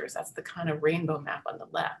clusters. That's the kind of rainbow map on the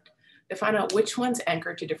left, to find out which ones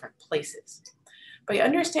anchor to different places. By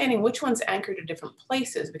understanding which ones anchor to different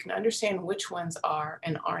places, we can understand which ones are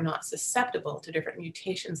and are not susceptible to different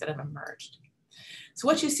mutations that have emerged. So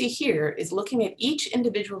what you see here is looking at each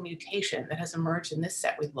individual mutation that has emerged in this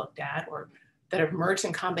set we've looked at, or that have emerged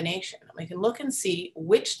in combination. We can look and see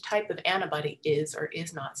which type of antibody is or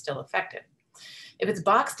is not still effective. If it's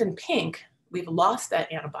boxed in pink, we've lost that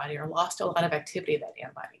antibody or lost a lot of activity of that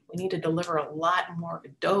antibody. We need to deliver a lot more of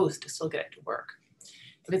a dose to still get it to work.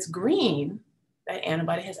 If it's green, that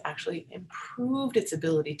antibody has actually improved its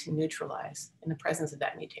ability to neutralize in the presence of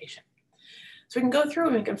that mutation. So we can go through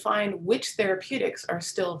and we can find which therapeutics are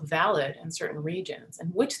still valid in certain regions and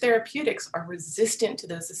which therapeutics are resistant to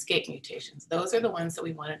those escape mutations. Those are the ones that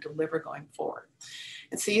we want to deliver going forward.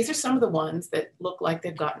 And so these are some of the ones that look like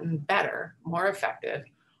they've gotten better, more effective,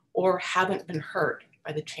 or haven't been hurt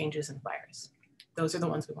by the changes in the virus. Those are the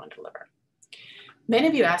ones we want to deliver. Many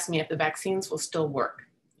of you asked me if the vaccines will still work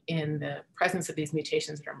in the presence of these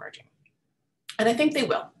mutations that are emerging. And I think they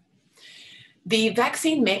will. The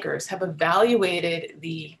vaccine makers have evaluated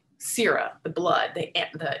the sera, the blood, the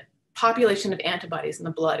population of antibodies in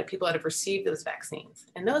the blood of people that have received those vaccines.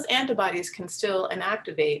 And those antibodies can still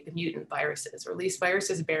inactivate the mutant viruses, or at least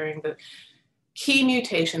viruses bearing the key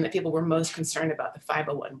mutation that people were most concerned about, the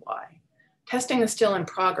 501Y. Testing is still in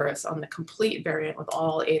progress on the complete variant with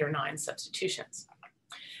all 8 or 9 substitutions.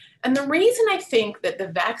 And the reason I think that the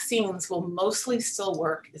vaccines will mostly still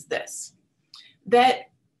work is this, that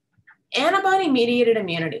antibody-mediated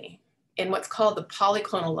immunity in what's called the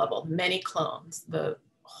polyclonal level, many clones, the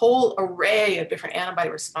whole array of different antibody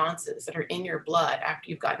responses that are in your blood after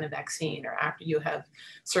you've gotten a vaccine or after you have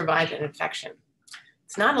survived an infection.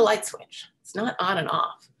 It's not a light switch. It's not on and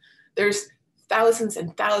off. There's thousands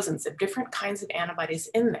and thousands of different kinds of antibodies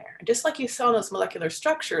in there. And just like you saw in those molecular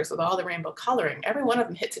structures with all the rainbow coloring, every one of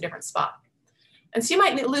them hits a different spot. And so you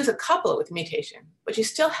might lose a couple with mutation, but you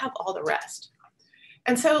still have all the rest.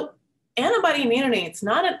 And so antibody immunity, it's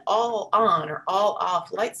not an all on or all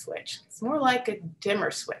off light switch. It's more like a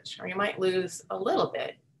dimmer switch, or you might lose a little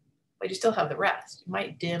bit, but you still have the rest. You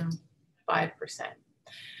might dim 5%.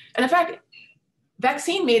 And in fact,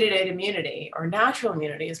 vaccine-mediated immunity or natural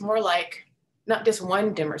immunity is more like not just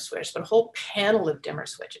one dimmer switch, but a whole panel of dimmer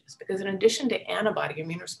switches, because in addition to antibody,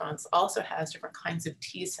 immune response also has different kinds of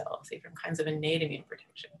T cells, different kinds of innate immune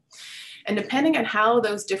protection. And depending on how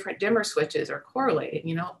those different dimmer switches are correlated,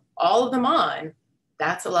 you know, all of them on,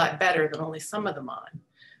 that's a lot better than only some of them on.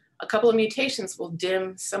 A couple of mutations will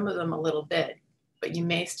dim some of them a little bit, but you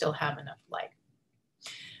may still have enough light.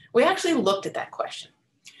 We actually looked at that question.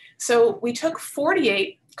 So we took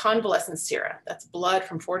 48 convalescent sera, that's blood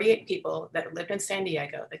from 48 people that lived in San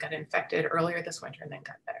Diego that got infected earlier this winter and then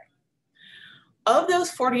got better. Of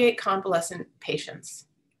those 48 convalescent patients,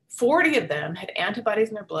 40 of them had antibodies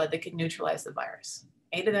in their blood that could neutralize the virus.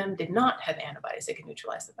 8 of them did not have antibodies that could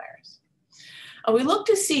neutralize the virus. And we looked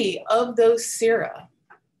to see, of those sera,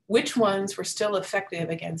 which ones were still effective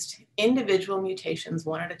against individual mutations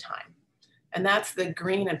one at a time. And that's the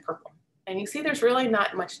green and purple. And you see there's really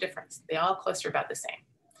not much difference. They all cluster about the same.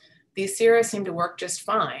 These sera seem to work just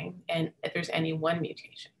fine, and if there's any one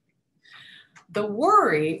mutation. The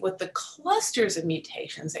worry with the clusters of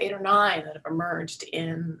mutations, 8 or 9 that have emerged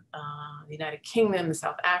in the United Kingdom,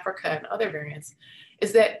 South Africa, and other variants,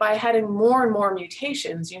 is that by having more and more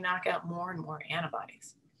mutations, you knock out more and more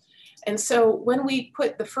antibodies. And so when we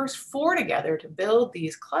put the first 4 together to build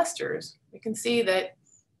these clusters, we can see that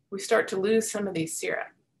we start to lose some of these sera.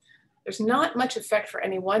 There's not much effect for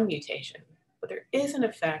any one mutation, but there is an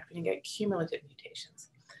effect when you get cumulative mutations.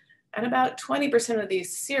 And about 20% of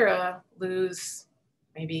these sera lose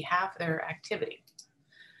maybe half their activity.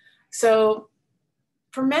 So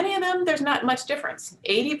for many of them, there's not much difference.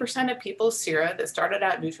 80% of people's sera that started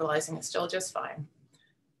out neutralizing is still just fine,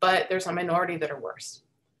 but there's a minority that are worse.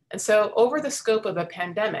 And so over the scope of a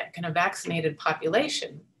pandemic and a vaccinated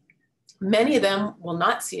population, many of them will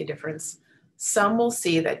not see a difference. Some will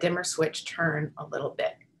see that dimmer switch turn a little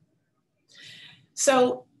bit.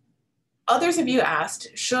 So others of you asked,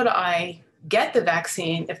 should I get the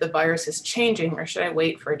vaccine if the virus is changing, or should I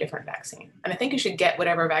wait for a different vaccine? And I think you should get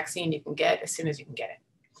whatever vaccine you can get as soon as you can get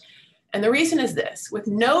it. And the reason is this: with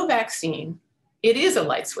no vaccine, it is a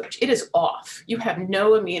light switch. It is off. You have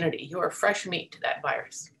no immunity. You are fresh meat to that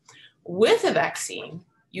virus. With a vaccine,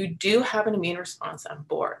 you do have an immune response on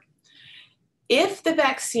board. If the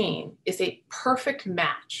vaccine is a perfect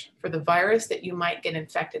match for the virus that you might get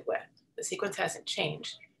infected with, the sequence hasn't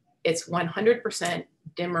changed, it's 100%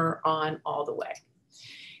 dimmer on all the way.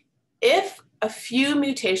 If a few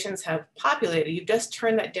mutations have populated, you've just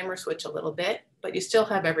turned that dimmer switch a little bit, but you still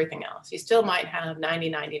have everything else. You still might have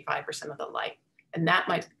 90–95% of the light, and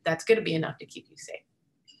that's going to be enough to keep you safe.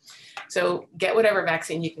 So get whatever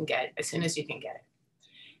vaccine you can get as soon as you can get it.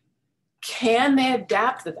 Can they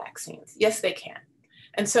adapt the vaccines? Yes, they can.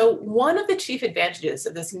 And so one of the chief advantages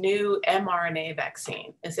of this new mRNA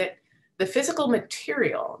vaccine is that the physical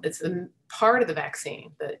material that's a part of the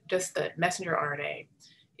vaccine, just the messenger RNA,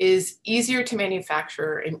 is easier to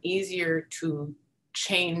manufacture and easier to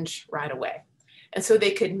change right away. And so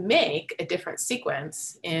they could make a different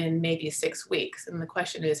sequence in maybe 6 weeks. And the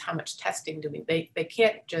question is, how much testing do they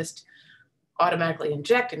can't just automatically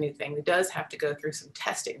inject a new thing. It does have to go through some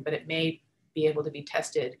testing, but it may be able to be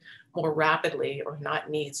tested more rapidly or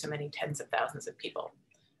not need so many tens of thousands of people.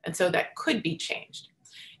 And so that could be changed.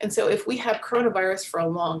 And so if we have coronavirus for a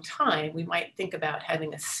long time, we might think about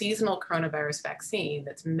having a seasonal coronavirus vaccine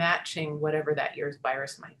that's matching whatever that year's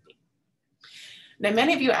virus might be. Now,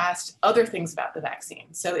 many of you asked other things about the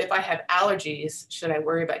vaccine. So if I have allergies, should I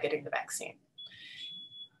worry about getting the vaccine?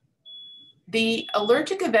 The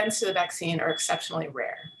allergic events to the vaccine are exceptionally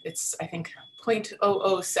rare. It's, I think,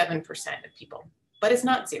 0.007% of people, but it's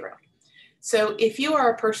not 0. So if you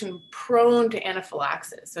are a person prone to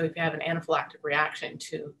anaphylaxis, so if you have an anaphylactic reaction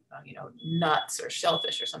to nuts or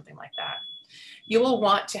shellfish or something like that, you will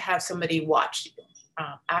want to have somebody watch you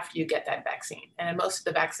after you get that vaccine. And in most of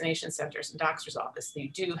the vaccination centers and doctor's office, you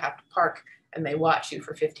do have to park and they watch you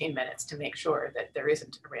for 15 minutes to make sure that there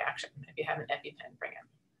isn't a reaction. If you have an EpiPen, bring it.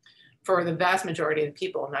 For the vast majority of the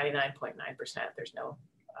people, 99.9%, there's no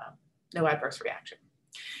adverse reaction.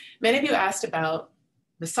 Many of you asked about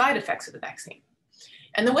the side effects of the vaccine.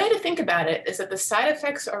 And the way to think about it is that the side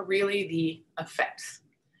effects are really the effects.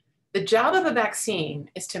 The job of a vaccine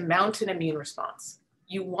is to mount an immune response.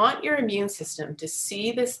 You want your immune system to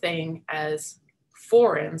see this thing as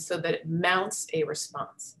foreign so that it mounts a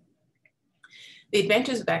response. The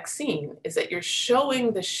advantage of vaccine is that you're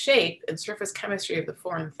showing the shape and surface chemistry of the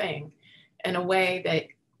foreign thing in a way that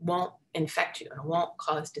won't infect you and won't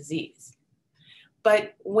cause disease.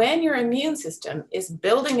 But when your immune system is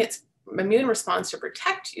building its immune response to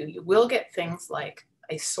protect you, you will get things like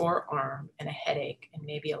a sore arm and a headache and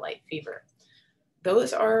maybe a light fever.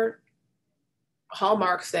 Those are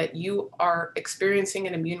hallmarks that you are experiencing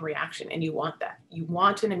an immune reaction, and you want that. You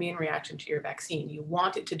want an immune reaction to your vaccine. You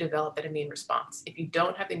want it to develop an immune response. If you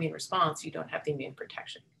don't have the immune response, you don't have the immune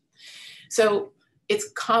protection. So it's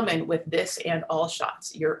common with this and all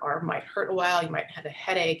shots. Your arm might hurt a while, you might have a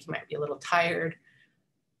headache, you might be a little tired.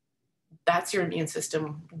 That's your immune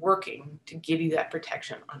system working to give you that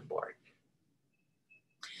protection on board.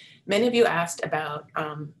 Many of you asked about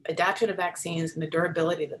adaptation of vaccines and the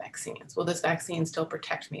durability of the vaccines. Will this vaccine still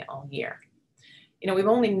protect me all year? You know, we've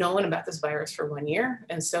only known about this virus for 1 year,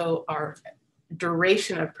 and so our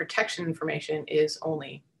duration of protection information is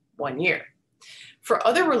only 1 year. For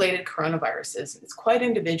other related coronaviruses, it's quite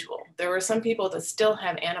individual. There are some people that still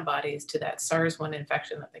have antibodies to that SARS-1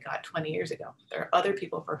 infection that they got 20 years ago. There are other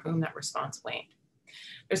people for whom that response waned.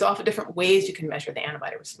 There's often different ways you can measure the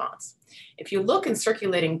antibody response. If you look in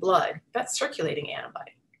circulating blood, that's circulating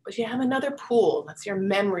antibody. But you have another pool, that's your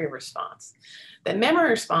memory response. The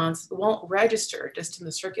memory response won't register just in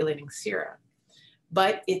the circulating sera,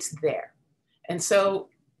 but it's there. And so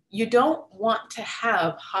you don't want to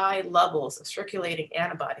have high levels of circulating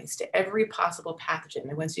antibodies to every possible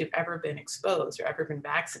pathogen once you've ever been exposed or ever been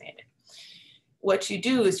vaccinated. What you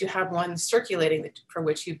do is you have one circulating for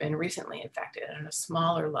which you've been recently infected and a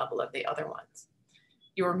smaller level of the other ones.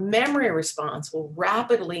 Your memory response will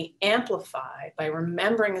rapidly amplify by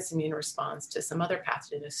remembering its immune response to some other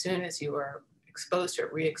pathogen as soon as you are exposed to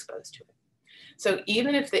it, re-exposed to it. So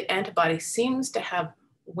even if the antibody seems to have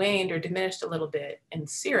waned or diminished a little bit in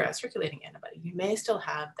sera, circulating antibody, you may still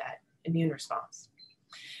have that immune response.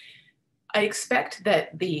 I expect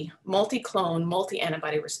that the multi-clone,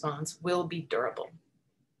 multi-antibody response will be durable.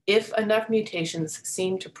 If enough mutations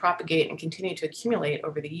seem to propagate and continue to accumulate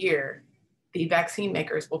over the year, the vaccine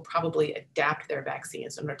makers will probably adapt their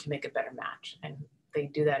vaccines in order to make a better match. And they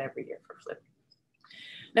do that every year for flu.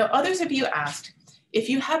 Now, others of you asked, if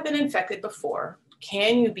you have been infected before,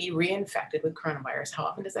 can you be reinfected with coronavirus? How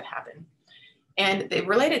often does that happen? And the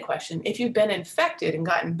related question, if you've been infected and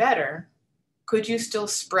gotten better, could you still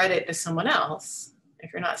spread it to someone else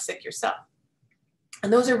if you're not sick yourself?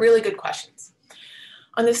 And those are really good questions.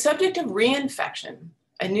 On the subject of reinfection,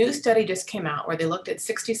 a new study just came out where they looked at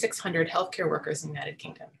 6,600 healthcare workers in the United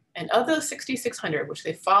Kingdom. And of those 6,600, which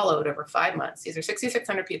they followed over 5 months, these are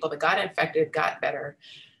 6,600 people that got infected, got better.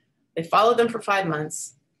 They followed them for 5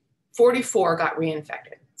 months. 44 got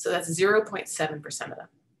reinfected. So that's 0.7% of them.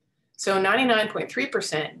 So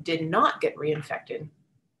 99.3% did not get reinfected,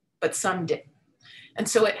 but some did. And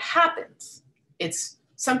so it happens. It's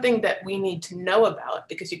something that we need to know about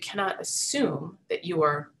because you cannot assume that you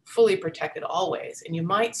are fully protected always, and you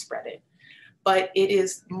might spread it, but it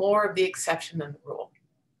is more of the exception than the rule.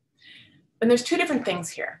 And there's two different things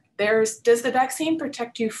here. Does the vaccine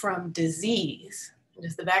protect you from disease?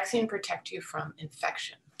 Does the vaccine protect you from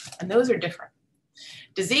infection? And those are different.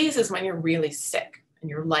 Disease is when you're really sick and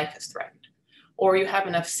your life is threatened, or you have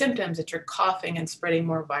enough symptoms that you're coughing and spreading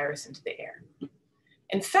more virus into the air.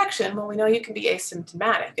 Infection, well, we know you can be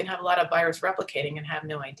asymptomatic and have a lot of virus replicating and have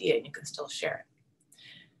no idea, and you can still share it.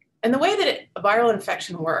 And the way that a viral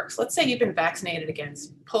infection works, let's say you've been vaccinated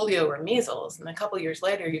against polio or measles, and a couple of years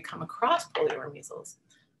later you come across polio or measles.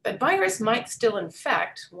 That virus might still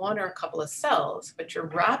infect one or a couple of cells, but your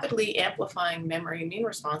rapidly amplifying memory immune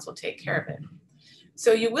response will take care of it.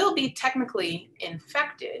 So you will be technically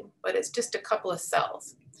infected, but it's just a couple of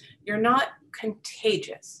cells. You're not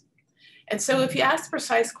contagious. And so if you ask the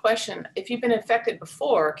precise question, if you've been infected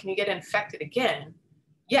before, can you get infected again?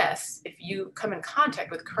 Yes, if you come in contact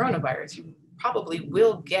with coronavirus, you probably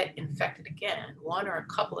will get infected again. One or a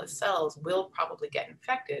couple of cells will probably get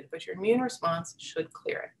infected, but your immune response should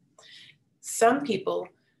clear it. Some people,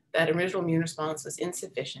 that original immune response was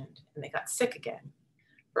insufficient and they got sick again.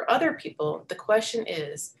 For other people, the question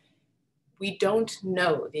is, we don't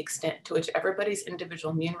know the extent to which everybody's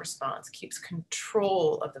individual immune response keeps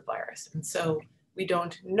control of the virus. And so we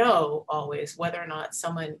don't know always whether or not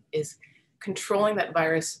someone is controlling that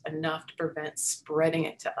virus enough to prevent spreading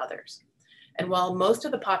it to others. And while most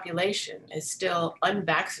of the population is still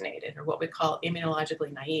unvaccinated, or what we call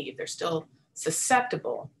immunologically naive, they're still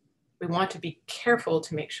susceptible, we want to be careful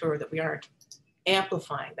to make sure that we aren't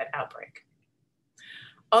amplifying that outbreak.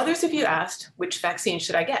 Others of you asked, which vaccine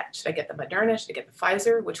should I get? Should I get the Moderna? Should I get the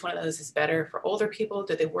Pfizer? Which one of those is better for older people?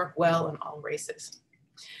 Do they work well in all races?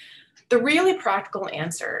 The really practical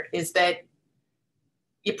answer is that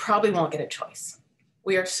you probably won't get a choice.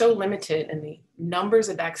 We are so limited in the numbers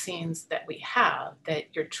of vaccines that we have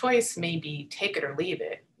that your choice may be take it or leave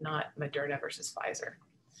it, not Moderna versus Pfizer.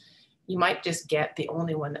 You might just get the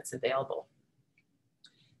only one that's available.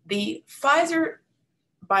 The Pfizer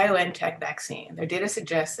BioNTech vaccine. Their data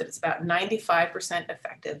suggests that it's about 95%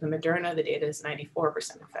 effective. The Moderna, the data is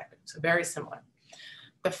 94% effective, so very similar.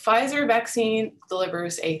 The Pfizer vaccine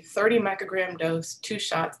delivers a 30 microgram dose, 2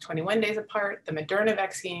 shots, 21 days apart. The Moderna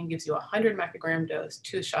vaccine gives you a 100 microgram dose,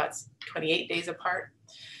 2 shots, 28 days apart.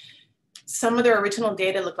 Some of their original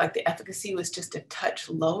data looked like the efficacy was just a touch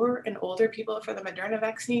lower in older people for the Moderna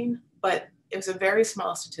vaccine, but it was a very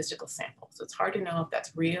small statistical sample. So it's hard to know if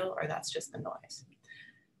that's real or that's just the noise.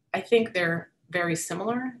 I think they're very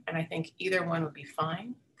similar, and I think either one would be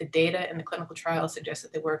fine. The data in the clinical trial suggests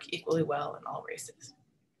that they work equally well in all races.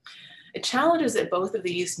 The challenge is that both of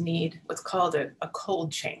these need what's called a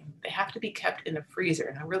cold chain. They have to be kept in a freezer,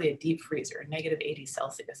 and really a deep freezer, negative 80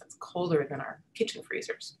 Celsius. That's colder than our kitchen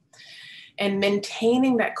freezers. And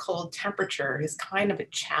maintaining that cold temperature is kind of a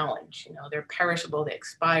challenge. You know, they're perishable, they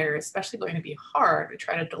expire, especially going to be hard to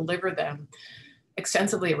try to deliver them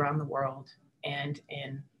extensively around the world and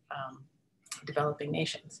in developing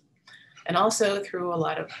nations. And also through a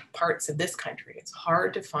lot of parts of this country, it's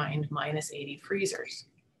hard to find minus 80 freezers.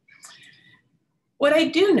 What I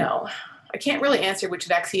do know, I can't really answer which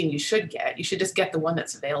vaccine you should get. You should just get the one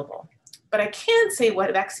that's available. But I can say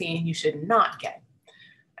what vaccine you should not get.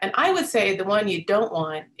 And I would say the one you don't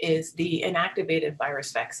want is the inactivated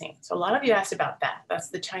virus vaccine. So a lot of you asked about that. That's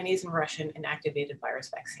the Chinese and Russian inactivated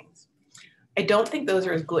virus vaccines. I don't think those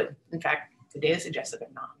are as good. In fact, the data suggests that they're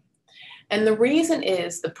not. And the reason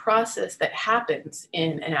is the process that happens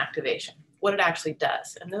in inactivation, what it actually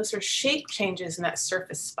does. And those are shape changes in that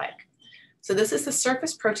surface spike. So this is the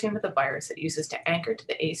surface protein of the virus it uses to anchor to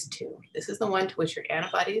the ACE2. This is the one to which your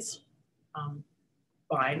antibodies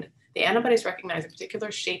bind. The antibodies recognize a particular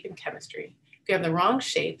shape and chemistry. If you have the wrong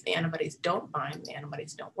shape, the antibodies don't bind, the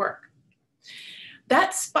antibodies don't work.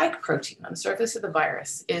 That spike protein on the surface of the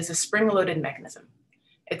virus is a spring-loaded mechanism.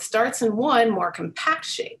 It starts in one more compact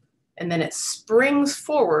shape, and then it springs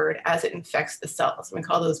forward as it infects the cells. We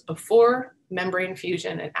call those before membrane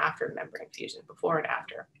fusion and after membrane fusion, before and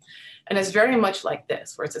after. And it's very much like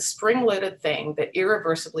this, where it's a spring-loaded thing that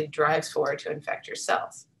irreversibly drives forward to infect your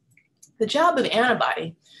cells. The job of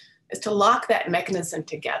antibody is to lock that mechanism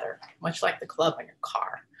together, much like the club on your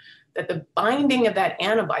car, that the binding of that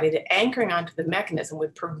antibody to anchoring onto the mechanism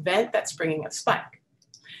would prevent that springing of spike.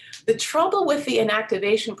 The trouble with the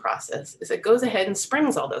inactivation process is it goes ahead and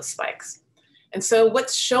springs all those spikes. And so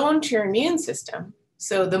what's shown to your immune system,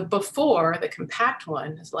 so the before, the compact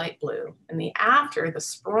one, is light blue, and the after, the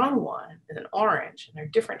sprung one, is an orange, and they're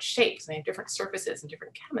different shapes, and they have different surfaces and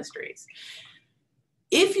different chemistries.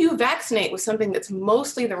 If you vaccinate with something that's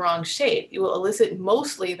mostly the wrong shape, you will elicit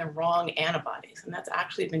mostly the wrong antibodies, and that's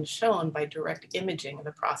actually been shown by direct imaging of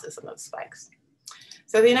the process of those spikes.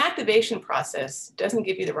 So the inactivation process doesn't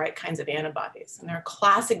give you the right kinds of antibodies. And there are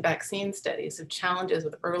classic vaccine studies of challenges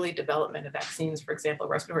with early development of vaccines, for example,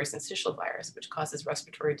 respiratory syncytial virus, which causes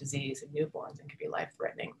respiratory disease in newborns and can be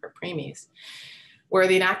life-threatening for preemies, where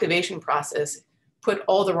the inactivation process put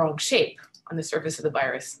all the wrong shape on the surface of the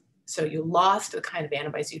virus. So you lost the kind of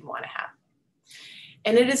antibodies you'd want to have.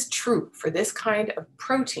 And it is true for this kind of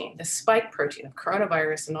protein, the spike protein of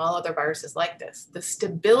coronavirus and all other viruses like this, the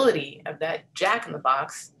stability of that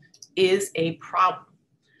jack-in-the-box is a problem.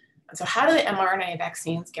 And so how do the mRNA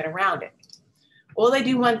vaccines get around it? Well, they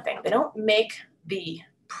do one thing. They don't make the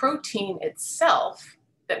protein itself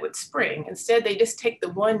that would spring. Instead, they just take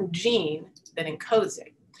the one gene that encodes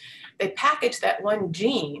it. They package that one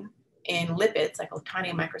gene in lipids, like a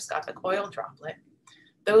tiny microscopic oil droplet.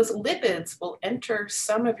 Those lipids will enter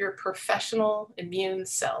some of your professional immune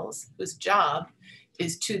cells, whose job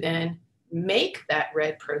is to then make that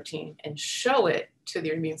red protein and show it to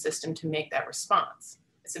the immune system to make that response.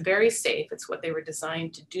 It's very safe. It's what they were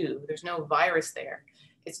designed to do. There's no virus there.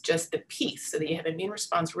 It's just the piece so that you have an immune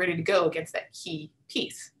response ready to go against that key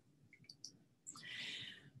piece.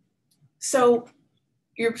 So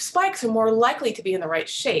your spikes are more likely to be in the right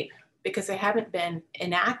shape because they haven't been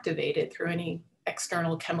inactivated through any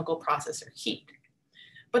external chemical process or heat.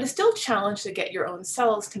 But it's still a challenge to get your own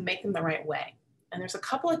cells to make them the right way. And there's a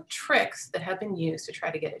couple of tricks that have been used to try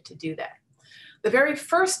to get it to do that. The very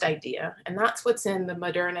first idea, and that's what's in the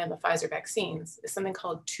Moderna and the Pfizer vaccines, is something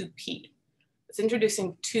called 2P. It's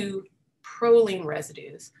introducing 2 proline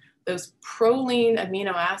residues. Those proline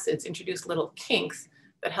amino acids introduce little kinks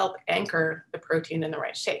that help anchor the protein in the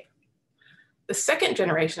right shape. The second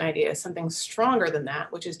generation idea is something stronger than that,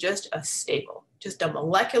 which is just a staple, just a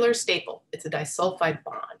molecular staple. It's a disulfide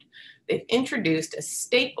bond. They've introduced a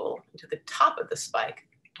staple into the top of the spike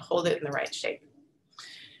to hold it in the right shape.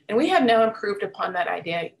 And we have now improved upon that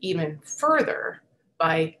idea even further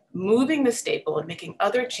by moving the staple and making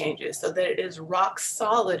other changes so that it is rock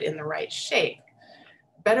solid in the right shape,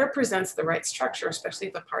 better presents the right structure, especially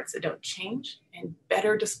the parts that don't change, and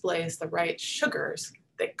better displays the right sugars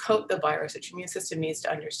that coat the virus that your immune system needs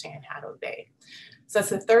to understand how to evade. So that's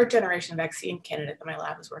the third generation vaccine candidate that my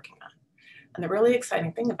lab is working on. And the really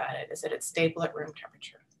exciting thing about it is that it's stable at room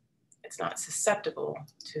temperature. It's not susceptible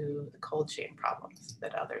to the cold chain problems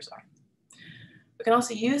that others are. We can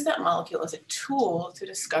also use that molecule as a tool to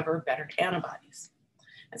discover better antibodies.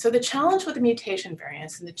 And so the challenge with the mutation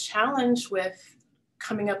variants and the challenge with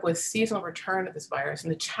coming up with seasonal return of this virus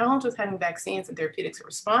and the challenge with having vaccines and therapeutics that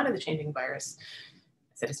respond to the changing virus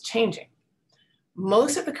is that it's changing.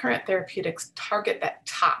 Most of the current therapeutics target that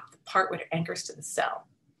top, the part where it anchors to the cell.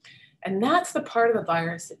 And that's the part of the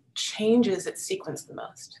virus that changes its sequence the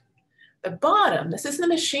most. The bottom, this is the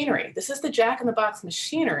machinery. This is the jack-in-the-box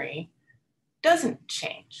machinery, doesn't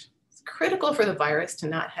change. It's critical for the virus to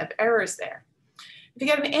not have errors there. If you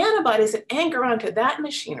get antibodies that anchor onto that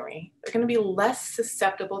machinery, they're going to be less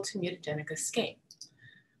susceptible to mutagenic escape.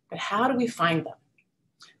 But how do we find them?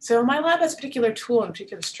 So my lab has a particular tool and a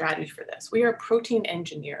particular strategy for this. We are protein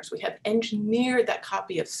engineers. We have engineered that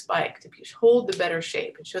copy of spike to hold the better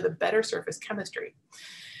shape and show the better surface chemistry.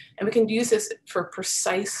 And we can use this for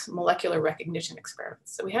precise molecular recognition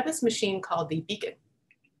experiments. So we have this machine called the beacon.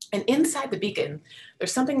 And inside the beacon,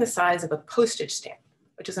 there's something the size of a postage stamp,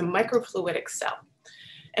 which is a microfluidic cell.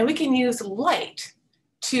 And we can use light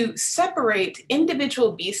to separate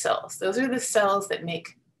individual B cells. Those are the cells that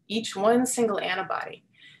make each one single antibody,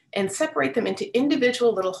 and separate them into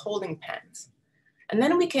individual little holding pens. And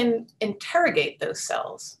then we can interrogate those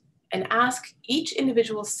cells and ask each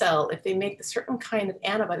individual cell if they make the certain kind of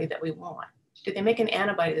antibody that we want. Do they make an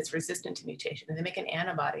antibody that's resistant to mutation? Do they make an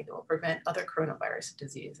antibody that will prevent other coronavirus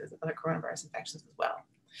diseases, other coronavirus infections as well?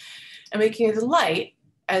 And we can use light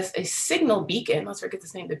as a signal beacon, let's forget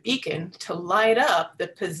this name, the beacon, to light up the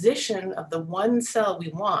position of the one cell we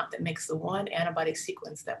want that makes the one antibody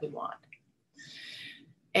sequence that we want.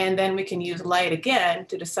 And then we can use light again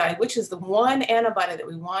to decide which is the one antibody that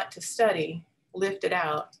we want to study, lift it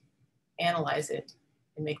out, analyze it,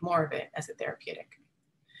 and make more of it as a therapeutic.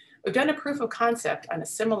 We've done a proof of concept on a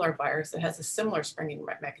similar virus that has a similar springing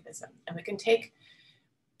mechanism. And we can take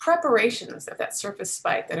preparations of that surface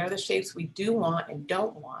spike that are the shapes we do want and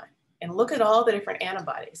don't want, and look at all the different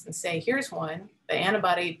antibodies and say, here's one, the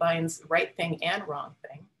antibody binds the right thing and wrong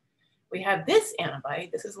thing. We have this antibody,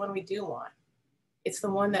 this is one we do want. It's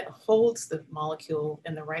the one that holds the molecule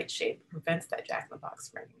in the right shape, prevents that jack-in-the-box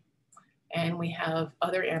springing. And we have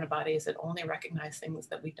other antibodies that only recognize things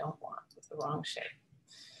that we don't want with the wrong shape.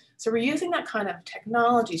 So we're using that kind of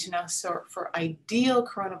technology to now sort for ideal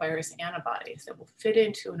coronavirus antibodies that will fit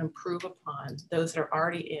into and improve upon those that are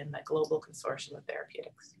already in that global consortium of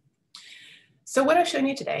therapeutics. So what I've shown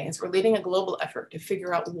you today is we're leading a global effort to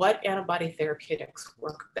figure out what antibody therapeutics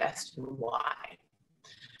work best and why.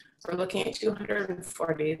 We're looking at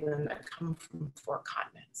 240 of them that come from 4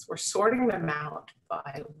 continents. We're sorting them out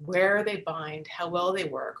by where they bind, how well they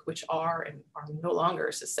work, which are and are no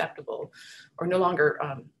longer susceptible or no longer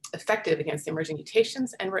effective against the emerging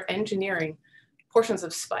mutations, and we're engineering portions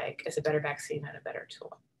of spike as a better vaccine and a better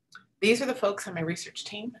tool. These are the folks on my research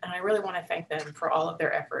team, and I really want to thank them for all of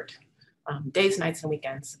their effort, days, nights, and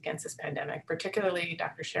weekends against this pandemic, particularly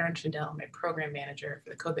Dr. Sharon Schindel, my program manager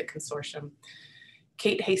for the CoVIC consortium,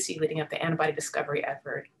 Kate Hasty leading up the antibody discovery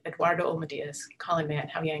effort, Eduardo Ollmann, Colin Mann,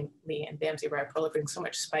 Hao-Yang Lee, and Bamsi Rai proliferating so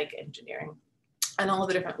much spike engineering, and all of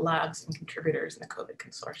the different labs and contributors in the COVID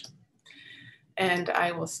consortium. And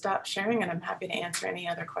I will stop sharing, and I'm happy to answer any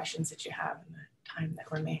other questions that you have in the time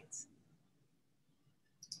that remains.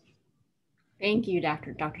 Thank you,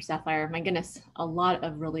 Dr. Saphire. My goodness, a lot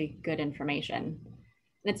of really good information.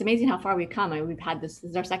 And it's amazing how far we've come. I mean, we've had this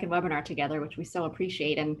is our second webinar together, which we so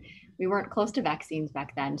appreciate. And we weren't close to vaccines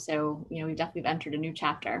back then. So, you know, we've definitely entered a new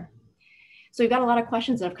chapter. So we've got a lot of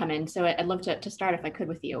questions that have come in. So I'd love to start if I could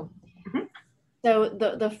with you. Mm-hmm. So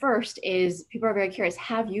the first is, people are very curious,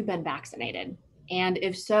 have you been vaccinated? And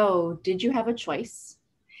if so, did you have a choice?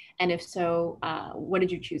 And if so, what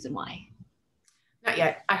did you choose and why? Not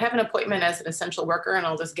yet. I have an appointment as an essential worker, and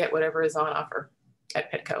I'll just get whatever is on offer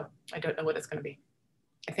at Petco. I don't know what it's going to be.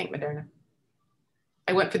 I think Moderna.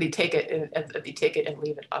 I went for the take it and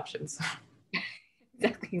leave it options.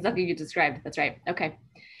 Exactly you described. That's right. Okay.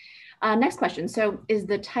 Next question. So is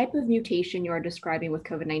the type of mutation you are describing with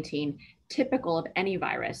COVID-19 typical of any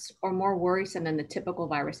virus or more worrisome than the typical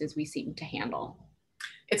viruses we seem to handle?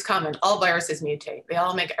 It's common. All viruses mutate. They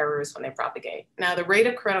all make errors when they propagate. Now, the rate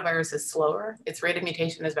of coronavirus is slower. Its rate of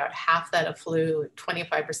mutation is about half that of flu,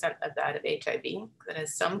 25% of that of HIV. It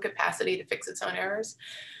has some capacity to fix its own errors.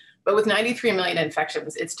 But with 93 million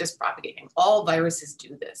infections, it's just propagating. All viruses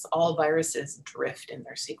do this. All viruses drift in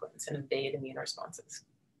their sequence and evade immune responses.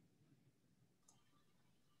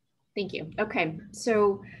 Thank you. Okay,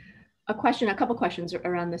 so a couple questions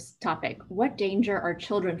around this topic. What danger are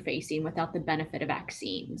children facing without the benefit of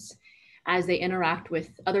vaccines as they interact with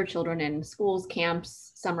other children in schools,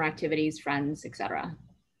 camps, summer activities, friends, etc.?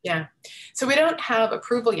 Yeah, so we don't have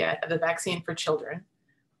approval yet of a vaccine for children.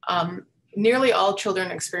 Nearly all children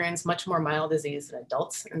experience much more mild disease than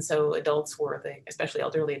adults. And so adults especially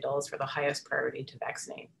elderly adults, were the highest priority to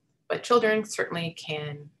vaccinate. But children certainly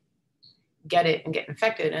can get it and get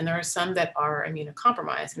infected. And there are some that are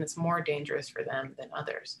immunocompromised, and it's more dangerous for them than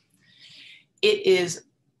others. It is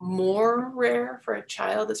more rare for a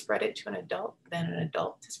child to spread it to an adult than an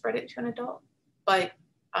adult to spread it to an adult. But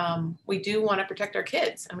we do want to protect our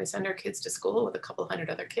kids, and we send our kids to school with a couple hundred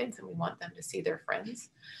other kids, and we want them to see their friends.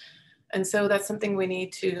 And so that's something we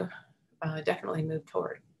need to definitely move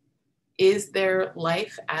toward. Is their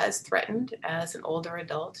life as threatened as an older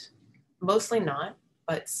adult? Mostly not,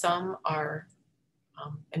 but some are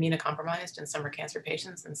immunocompromised and some are cancer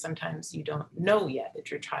patients, and sometimes you don't know yet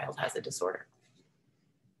that your child has a disorder.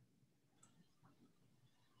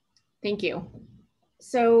 Thank you.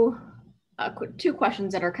 So two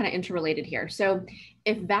questions that are kind of interrelated here. So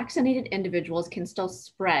if vaccinated individuals can still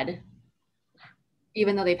spread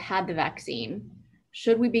even though they've had the vaccine,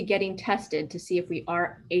 should we be getting tested to see if we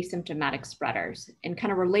are asymptomatic spreaders? And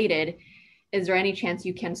kind of related, is there any chance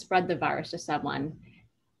you can spread the virus to someone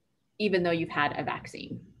even though you've had a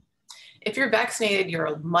vaccine? If you're vaccinated,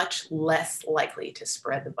 you're much less likely to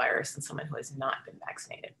spread the virus than someone who has not been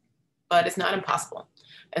vaccinated, but it's not impossible.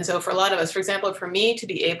 And so for a lot of us, for example, for me to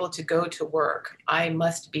be able to go to work, I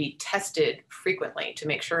must be tested frequently to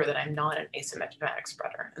make sure that I'm not an asymptomatic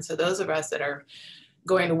spreader. And so those of us that are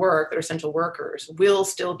going to work, that are essential workers, will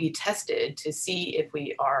still be tested to see if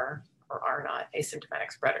we are or are not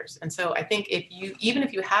asymptomatic spreaders. And so I think even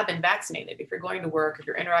if you have been vaccinated, if you're going to work, if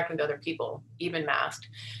you're interacting with other people, even masked,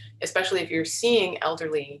 especially if you're seeing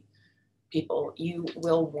elderly people, you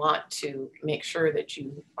will want to make sure that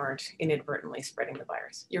you aren't inadvertently spreading the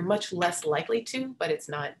virus. You're much less likely to, but it's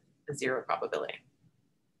not a zero probability.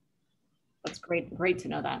 That's great to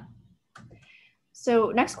know that.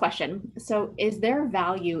 So next question. So is there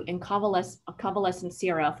value in convalescent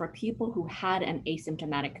sera for people who had an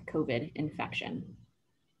asymptomatic COVID infection?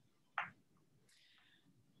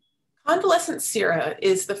 Convalescent sera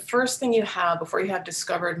is the first thing you have before you have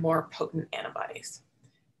discovered more potent antibodies.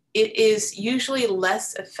 It is usually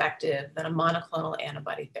less effective than a monoclonal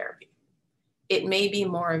antibody therapy. It may be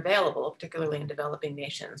more available, particularly in developing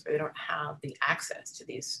nations where they don't have the access to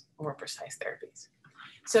these more precise therapies.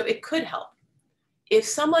 So it could help. If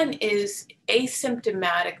someone is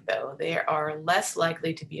asymptomatic, though, they are less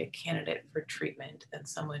likely to be a candidate for treatment than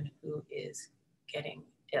someone who is getting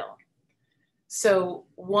ill. So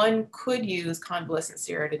one could use convalescent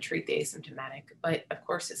sera to treat the asymptomatic, but of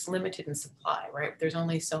course it's limited in supply, right? There's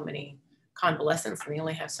only so many convalescents and they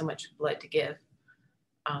only have so much blood to give.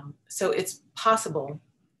 So it's possible,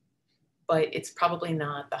 but it's probably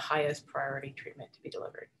not the highest priority treatment to be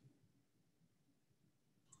delivered.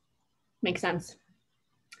 Makes sense.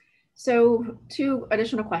 So two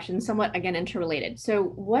additional questions, somewhat again interrelated.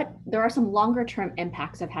 So there are some longer term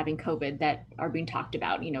impacts of having COVID that are being talked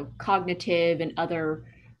about, cognitive and other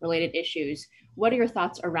related issues. What are your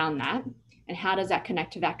thoughts around that? And how does that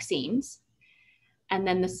connect to vaccines? And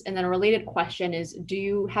then a related question is, do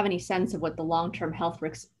you have any sense of what the long-term health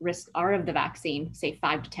risks are of the vaccine, say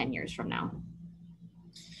 5 to 10 years from now?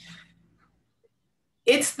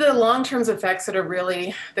 It's the long-term effects that are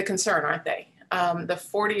really the concern, aren't they? The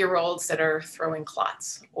 40-year-olds that are throwing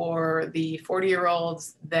clots, or the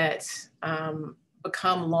 40-year-olds that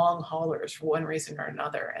become long haulers for one reason or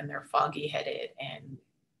another, and they're foggy headed and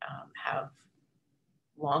have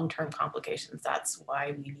long-term complications. That's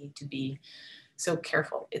why we need to be so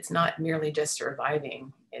careful. It's not merely just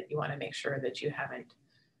surviving. You want to make sure that you haven't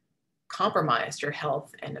compromised your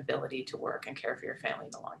health and ability to work and care for your family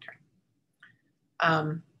in the long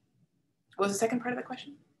term. What was the second part of the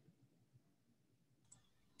question?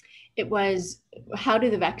 It was, how do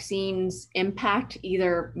the vaccines impact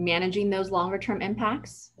either managing those longer term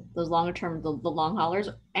impacts, those longer term, the long haulers,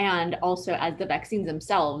 and also as the vaccines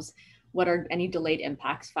themselves, what are any delayed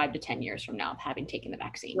impacts 5 to 10 years from now of having taken the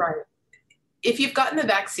vaccine? Right. if you've gotten the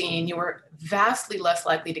vaccine, you are vastly less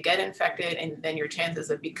likely to get infected, and then your chances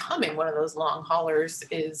of becoming one of those long haulers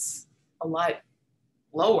is a lot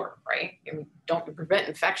lower, right? I mean, don't prevent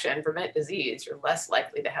infection, prevent disease, you're less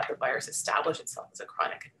likely to have the virus establish itself as a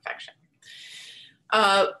chronic infection.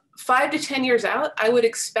 5 to 10 years out, I would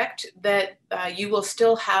expect that you will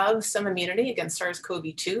still have some immunity against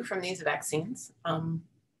SARS-CoV-2 from these vaccines. I'm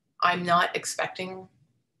not expecting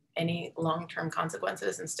any long-term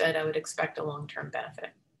consequences. Instead, I would expect a long-term benefit.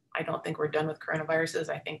 I don't think we're done with coronaviruses.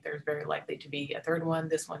 I think there's very likely to be a third one.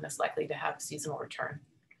 This one is likely to have seasonal return.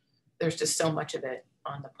 There's just so much of it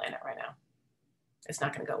on the planet right now. It's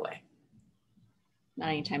not going to go away. Not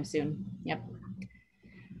anytime soon. Yep.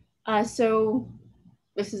 So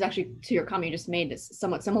this is actually to your comment you just made, is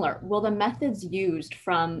somewhat similar. Will the methods used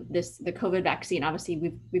from the COVID vaccine,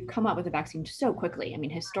 obviously we've come out with a vaccine so quickly. I mean,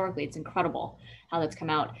 historically, it's incredible how that's come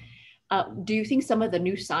out. Do you think some of the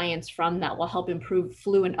new science from that will help improve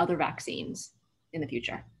flu and other vaccines in the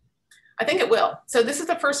future? I think it will. So this is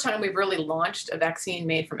the first time we've really launched a vaccine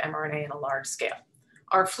made from mRNA in a large scale.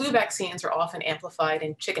 Our flu vaccines are often amplified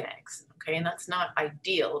in chicken eggs, okay? And that's not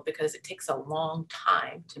ideal because it takes a long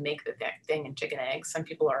time to make the thing in chicken eggs. Some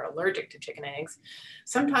people are allergic to chicken eggs.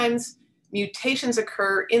 Sometimes mutations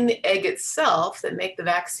occur in the egg itself that make the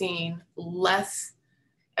vaccine less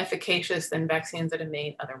efficacious than vaccines that are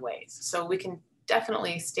made other ways. So we can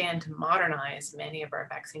definitely stand to modernize many of our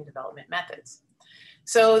vaccine development methods.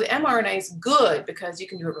 So the mRNA is good because you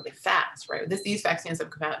can do it really fast, right? These vaccines have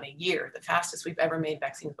come out in a year. The fastest we've ever made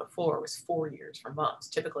vaccines before was 4 years for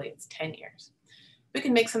most. Typically it's 10 years. We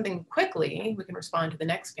can make something quickly, we can respond to the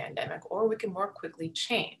next pandemic, or we can more quickly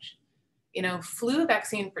change. You know, flu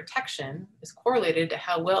vaccine protection is correlated to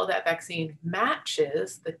how well that vaccine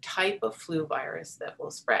matches the type of flu virus that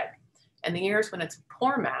will spread. And the years when it's a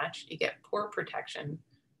poor match, you get poor protection,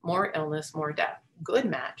 more illness, more death. Good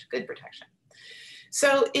match, good protection.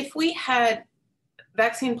 So if we had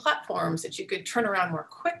vaccine platforms that you could turn around more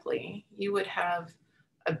quickly, you would have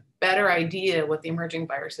a better idea what the emerging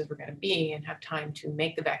viruses were going to be and have time to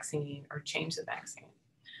make the vaccine or change the vaccine.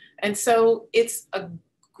 And so it's a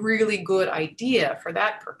really good idea for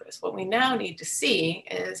that purpose. What we now need to see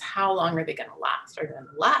is how long are they going to last? Are they going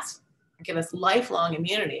to last, give us lifelong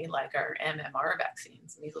immunity like our MMR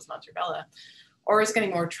vaccines, measles, mumps, rubella, or is it going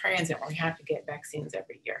to be more transient where we have to get vaccines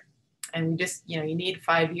every year? And we just, you need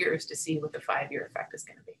 5 years to see what the 5-year effect is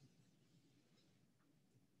going to be.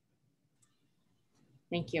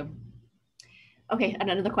 Thank you. Okay,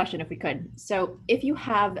 another question if we could. So if you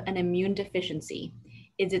have an immune deficiency,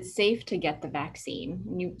 is it safe to get the vaccine?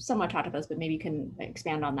 You somewhat talked about this, but maybe you can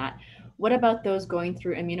expand on that. What about those going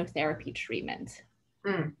through immunotherapy treatment?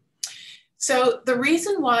 So the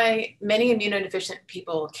reason why many immunodeficient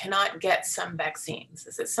people cannot get some vaccines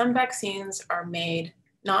is that some vaccines are made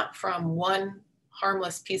not from one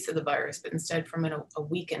harmless piece of the virus, but instead from a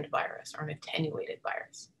weakened virus or an attenuated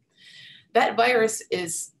virus. That virus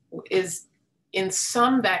is in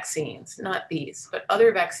some vaccines, not these, but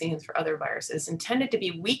other vaccines for other viruses, intended to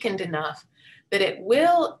be weakened enough that it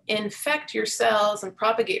will infect your cells and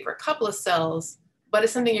propagate for a couple of cells, but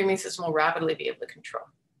it's something your immune system will rapidly be able to control.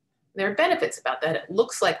 There are benefits about that. It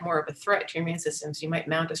looks like more of a threat to your immune system, so you might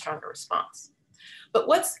mount a stronger response. But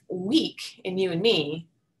what's weak in you and me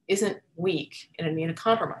isn't weak in an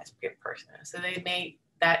immunocompromised person. So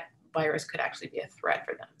that virus could actually be a threat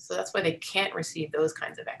for them. So that's why they can't receive those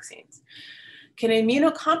kinds of vaccines. Can an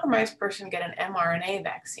immunocompromised person get an mRNA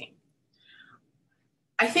vaccine?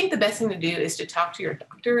 I think the best thing to do is to talk to your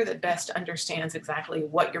doctor that best understands exactly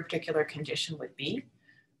what your particular condition would be.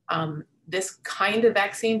 This kind of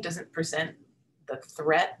vaccine doesn't present the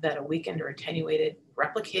threat that a weakened or attenuated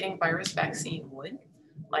replicating virus vaccine would,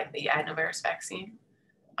 like the adenovirus vaccine.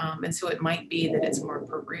 And so it might be that it's more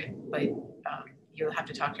appropriate, but you'll have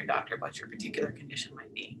to talk to your doctor about what your particular condition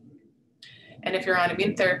might be. And if you're on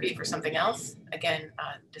immune therapy for something else, again,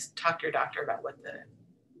 just talk to your doctor about what the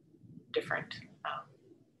different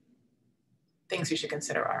things you should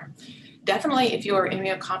consider are. Definitely, if you are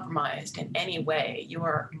immunocompromised in any way, you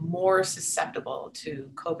are more susceptible to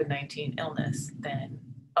COVID-19 illness than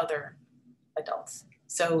other adults.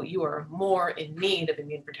 So you are more in need of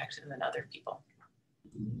immune protection than other people.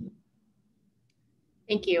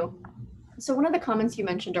 Thank you. So one of the comments you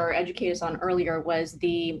mentioned or educated us on earlier was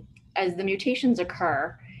as the mutations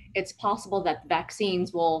occur, it's possible that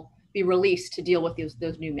vaccines will be released to deal with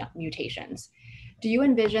those new mutations. Do you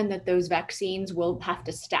envision that those vaccines will have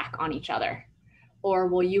to stack on each other? Or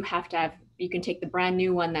will you can take the brand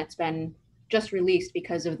new one that's been just released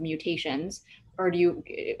because of the mutations, or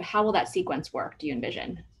how will that sequence work, do you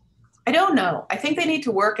envision? I don't know. I think they need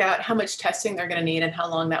to work out how much testing they're going to need and how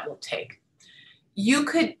long that will take. You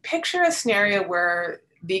could picture a scenario where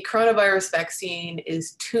the coronavirus vaccine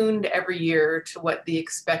is tuned every year to what the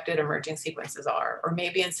expected emerging sequences are. Or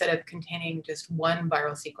maybe instead of containing just one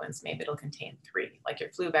viral sequence, maybe it'll contain 3. Like your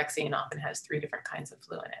flu vaccine often has 3 different kinds of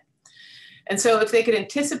flu in it. And so if they could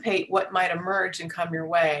anticipate what might emerge and come your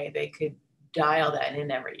way, they could dial that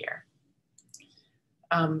in every year.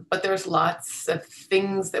 But there's lots of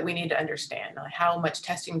things that we need to understand. How much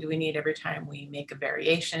testing do we need every time we make a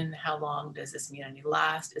variation? How long does this immunity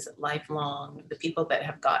last? Is it lifelong? The people that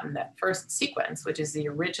have gotten that first sequence, which is the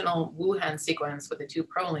original Wuhan sequence with the 2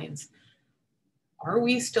 prolines, are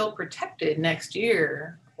we still protected next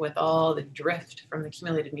year with all the drift from the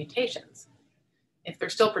accumulated mutations? If they're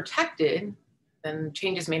still protected, then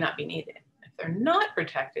changes may not be needed. If they're not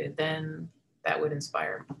protected, then that would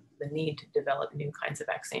inspire the need to develop new kinds of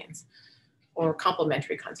vaccines or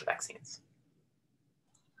complementary kinds of vaccines.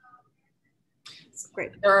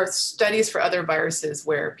 Great. There are studies for other viruses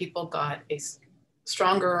where people got a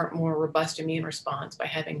stronger, more robust immune response by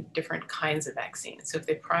having different kinds of vaccines. So if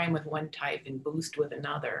they prime with one type and boost with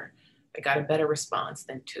another, they got a better response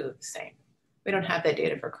than 2 of the same. We don't have that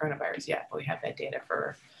data for coronavirus yet, but we have that data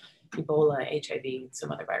for Ebola, HIV, and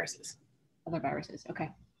some other viruses. Other viruses, okay.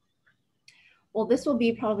 Well, this will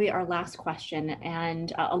be probably our last question.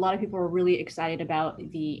 And a lot of people are really excited about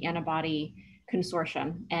the antibody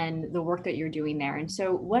consortium and the work that you're doing there. And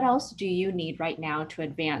so what else do you need right now to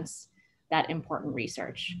advance that important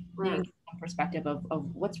research? From perspective of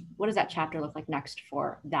what does that chapter look like next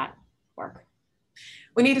for that work?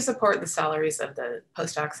 We need to support the salaries of the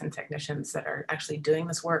postdocs and technicians that are actually doing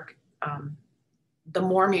this work. The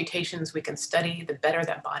more mutations we can study, the better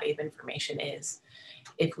that body of information is.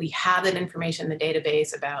 If we have that information in the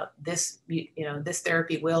database about this, this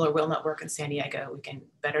therapy will or will not work in San Diego, we can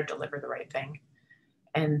better deliver the right thing.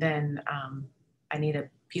 And then I need a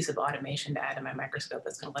piece of automation to add in my microscope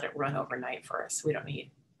that's going to let it run overnight for us. We don't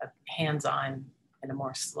need a hands-on and a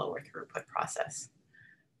more slower throughput process.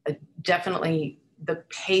 Definitely the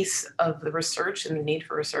pace of the research and the need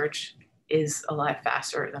for research is a lot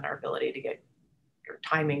faster than our ability to get your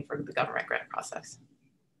timing for the government grant process.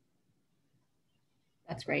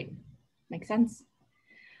 That's great. Makes sense.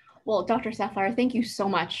 Well, Dr. Saphire, thank you so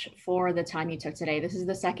much for the time you took today. This is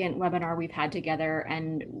the second webinar we've had together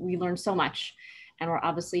and we learned so much. And we're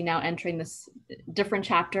obviously now entering this different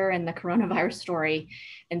chapter in the coronavirus story.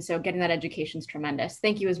 And so getting that education is tremendous.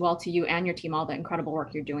 Thank you as well to you and your team, all the incredible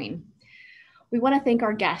work you're doing. We want to thank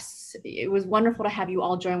our guests. It was wonderful to have you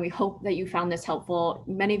all join. We hope that you found this helpful.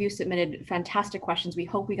 Many of you submitted fantastic questions. We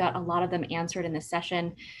hope we got a lot of them answered in this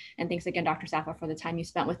session. And thanks again, Dr. Saphire, for the time you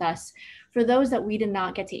spent with us. For those that we did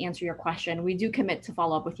not get to answer your question, we do commit to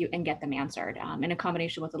follow up with you and get them answered in a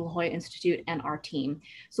combination with the Jolla Institute and our team.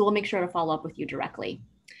 So we'll make sure to follow up with you directly.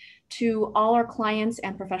 To all our clients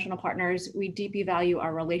and professional partners, we deeply value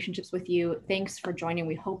our relationships with you. Thanks for joining.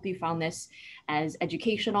 We hope you found this as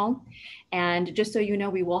educational. And just so you know,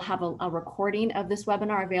 we will have a recording of this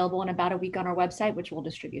webinar available in about a week on our website, which we'll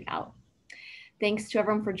distribute out. Thanks to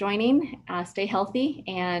everyone for joining. Stay healthy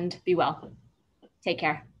and be well. Take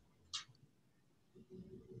care.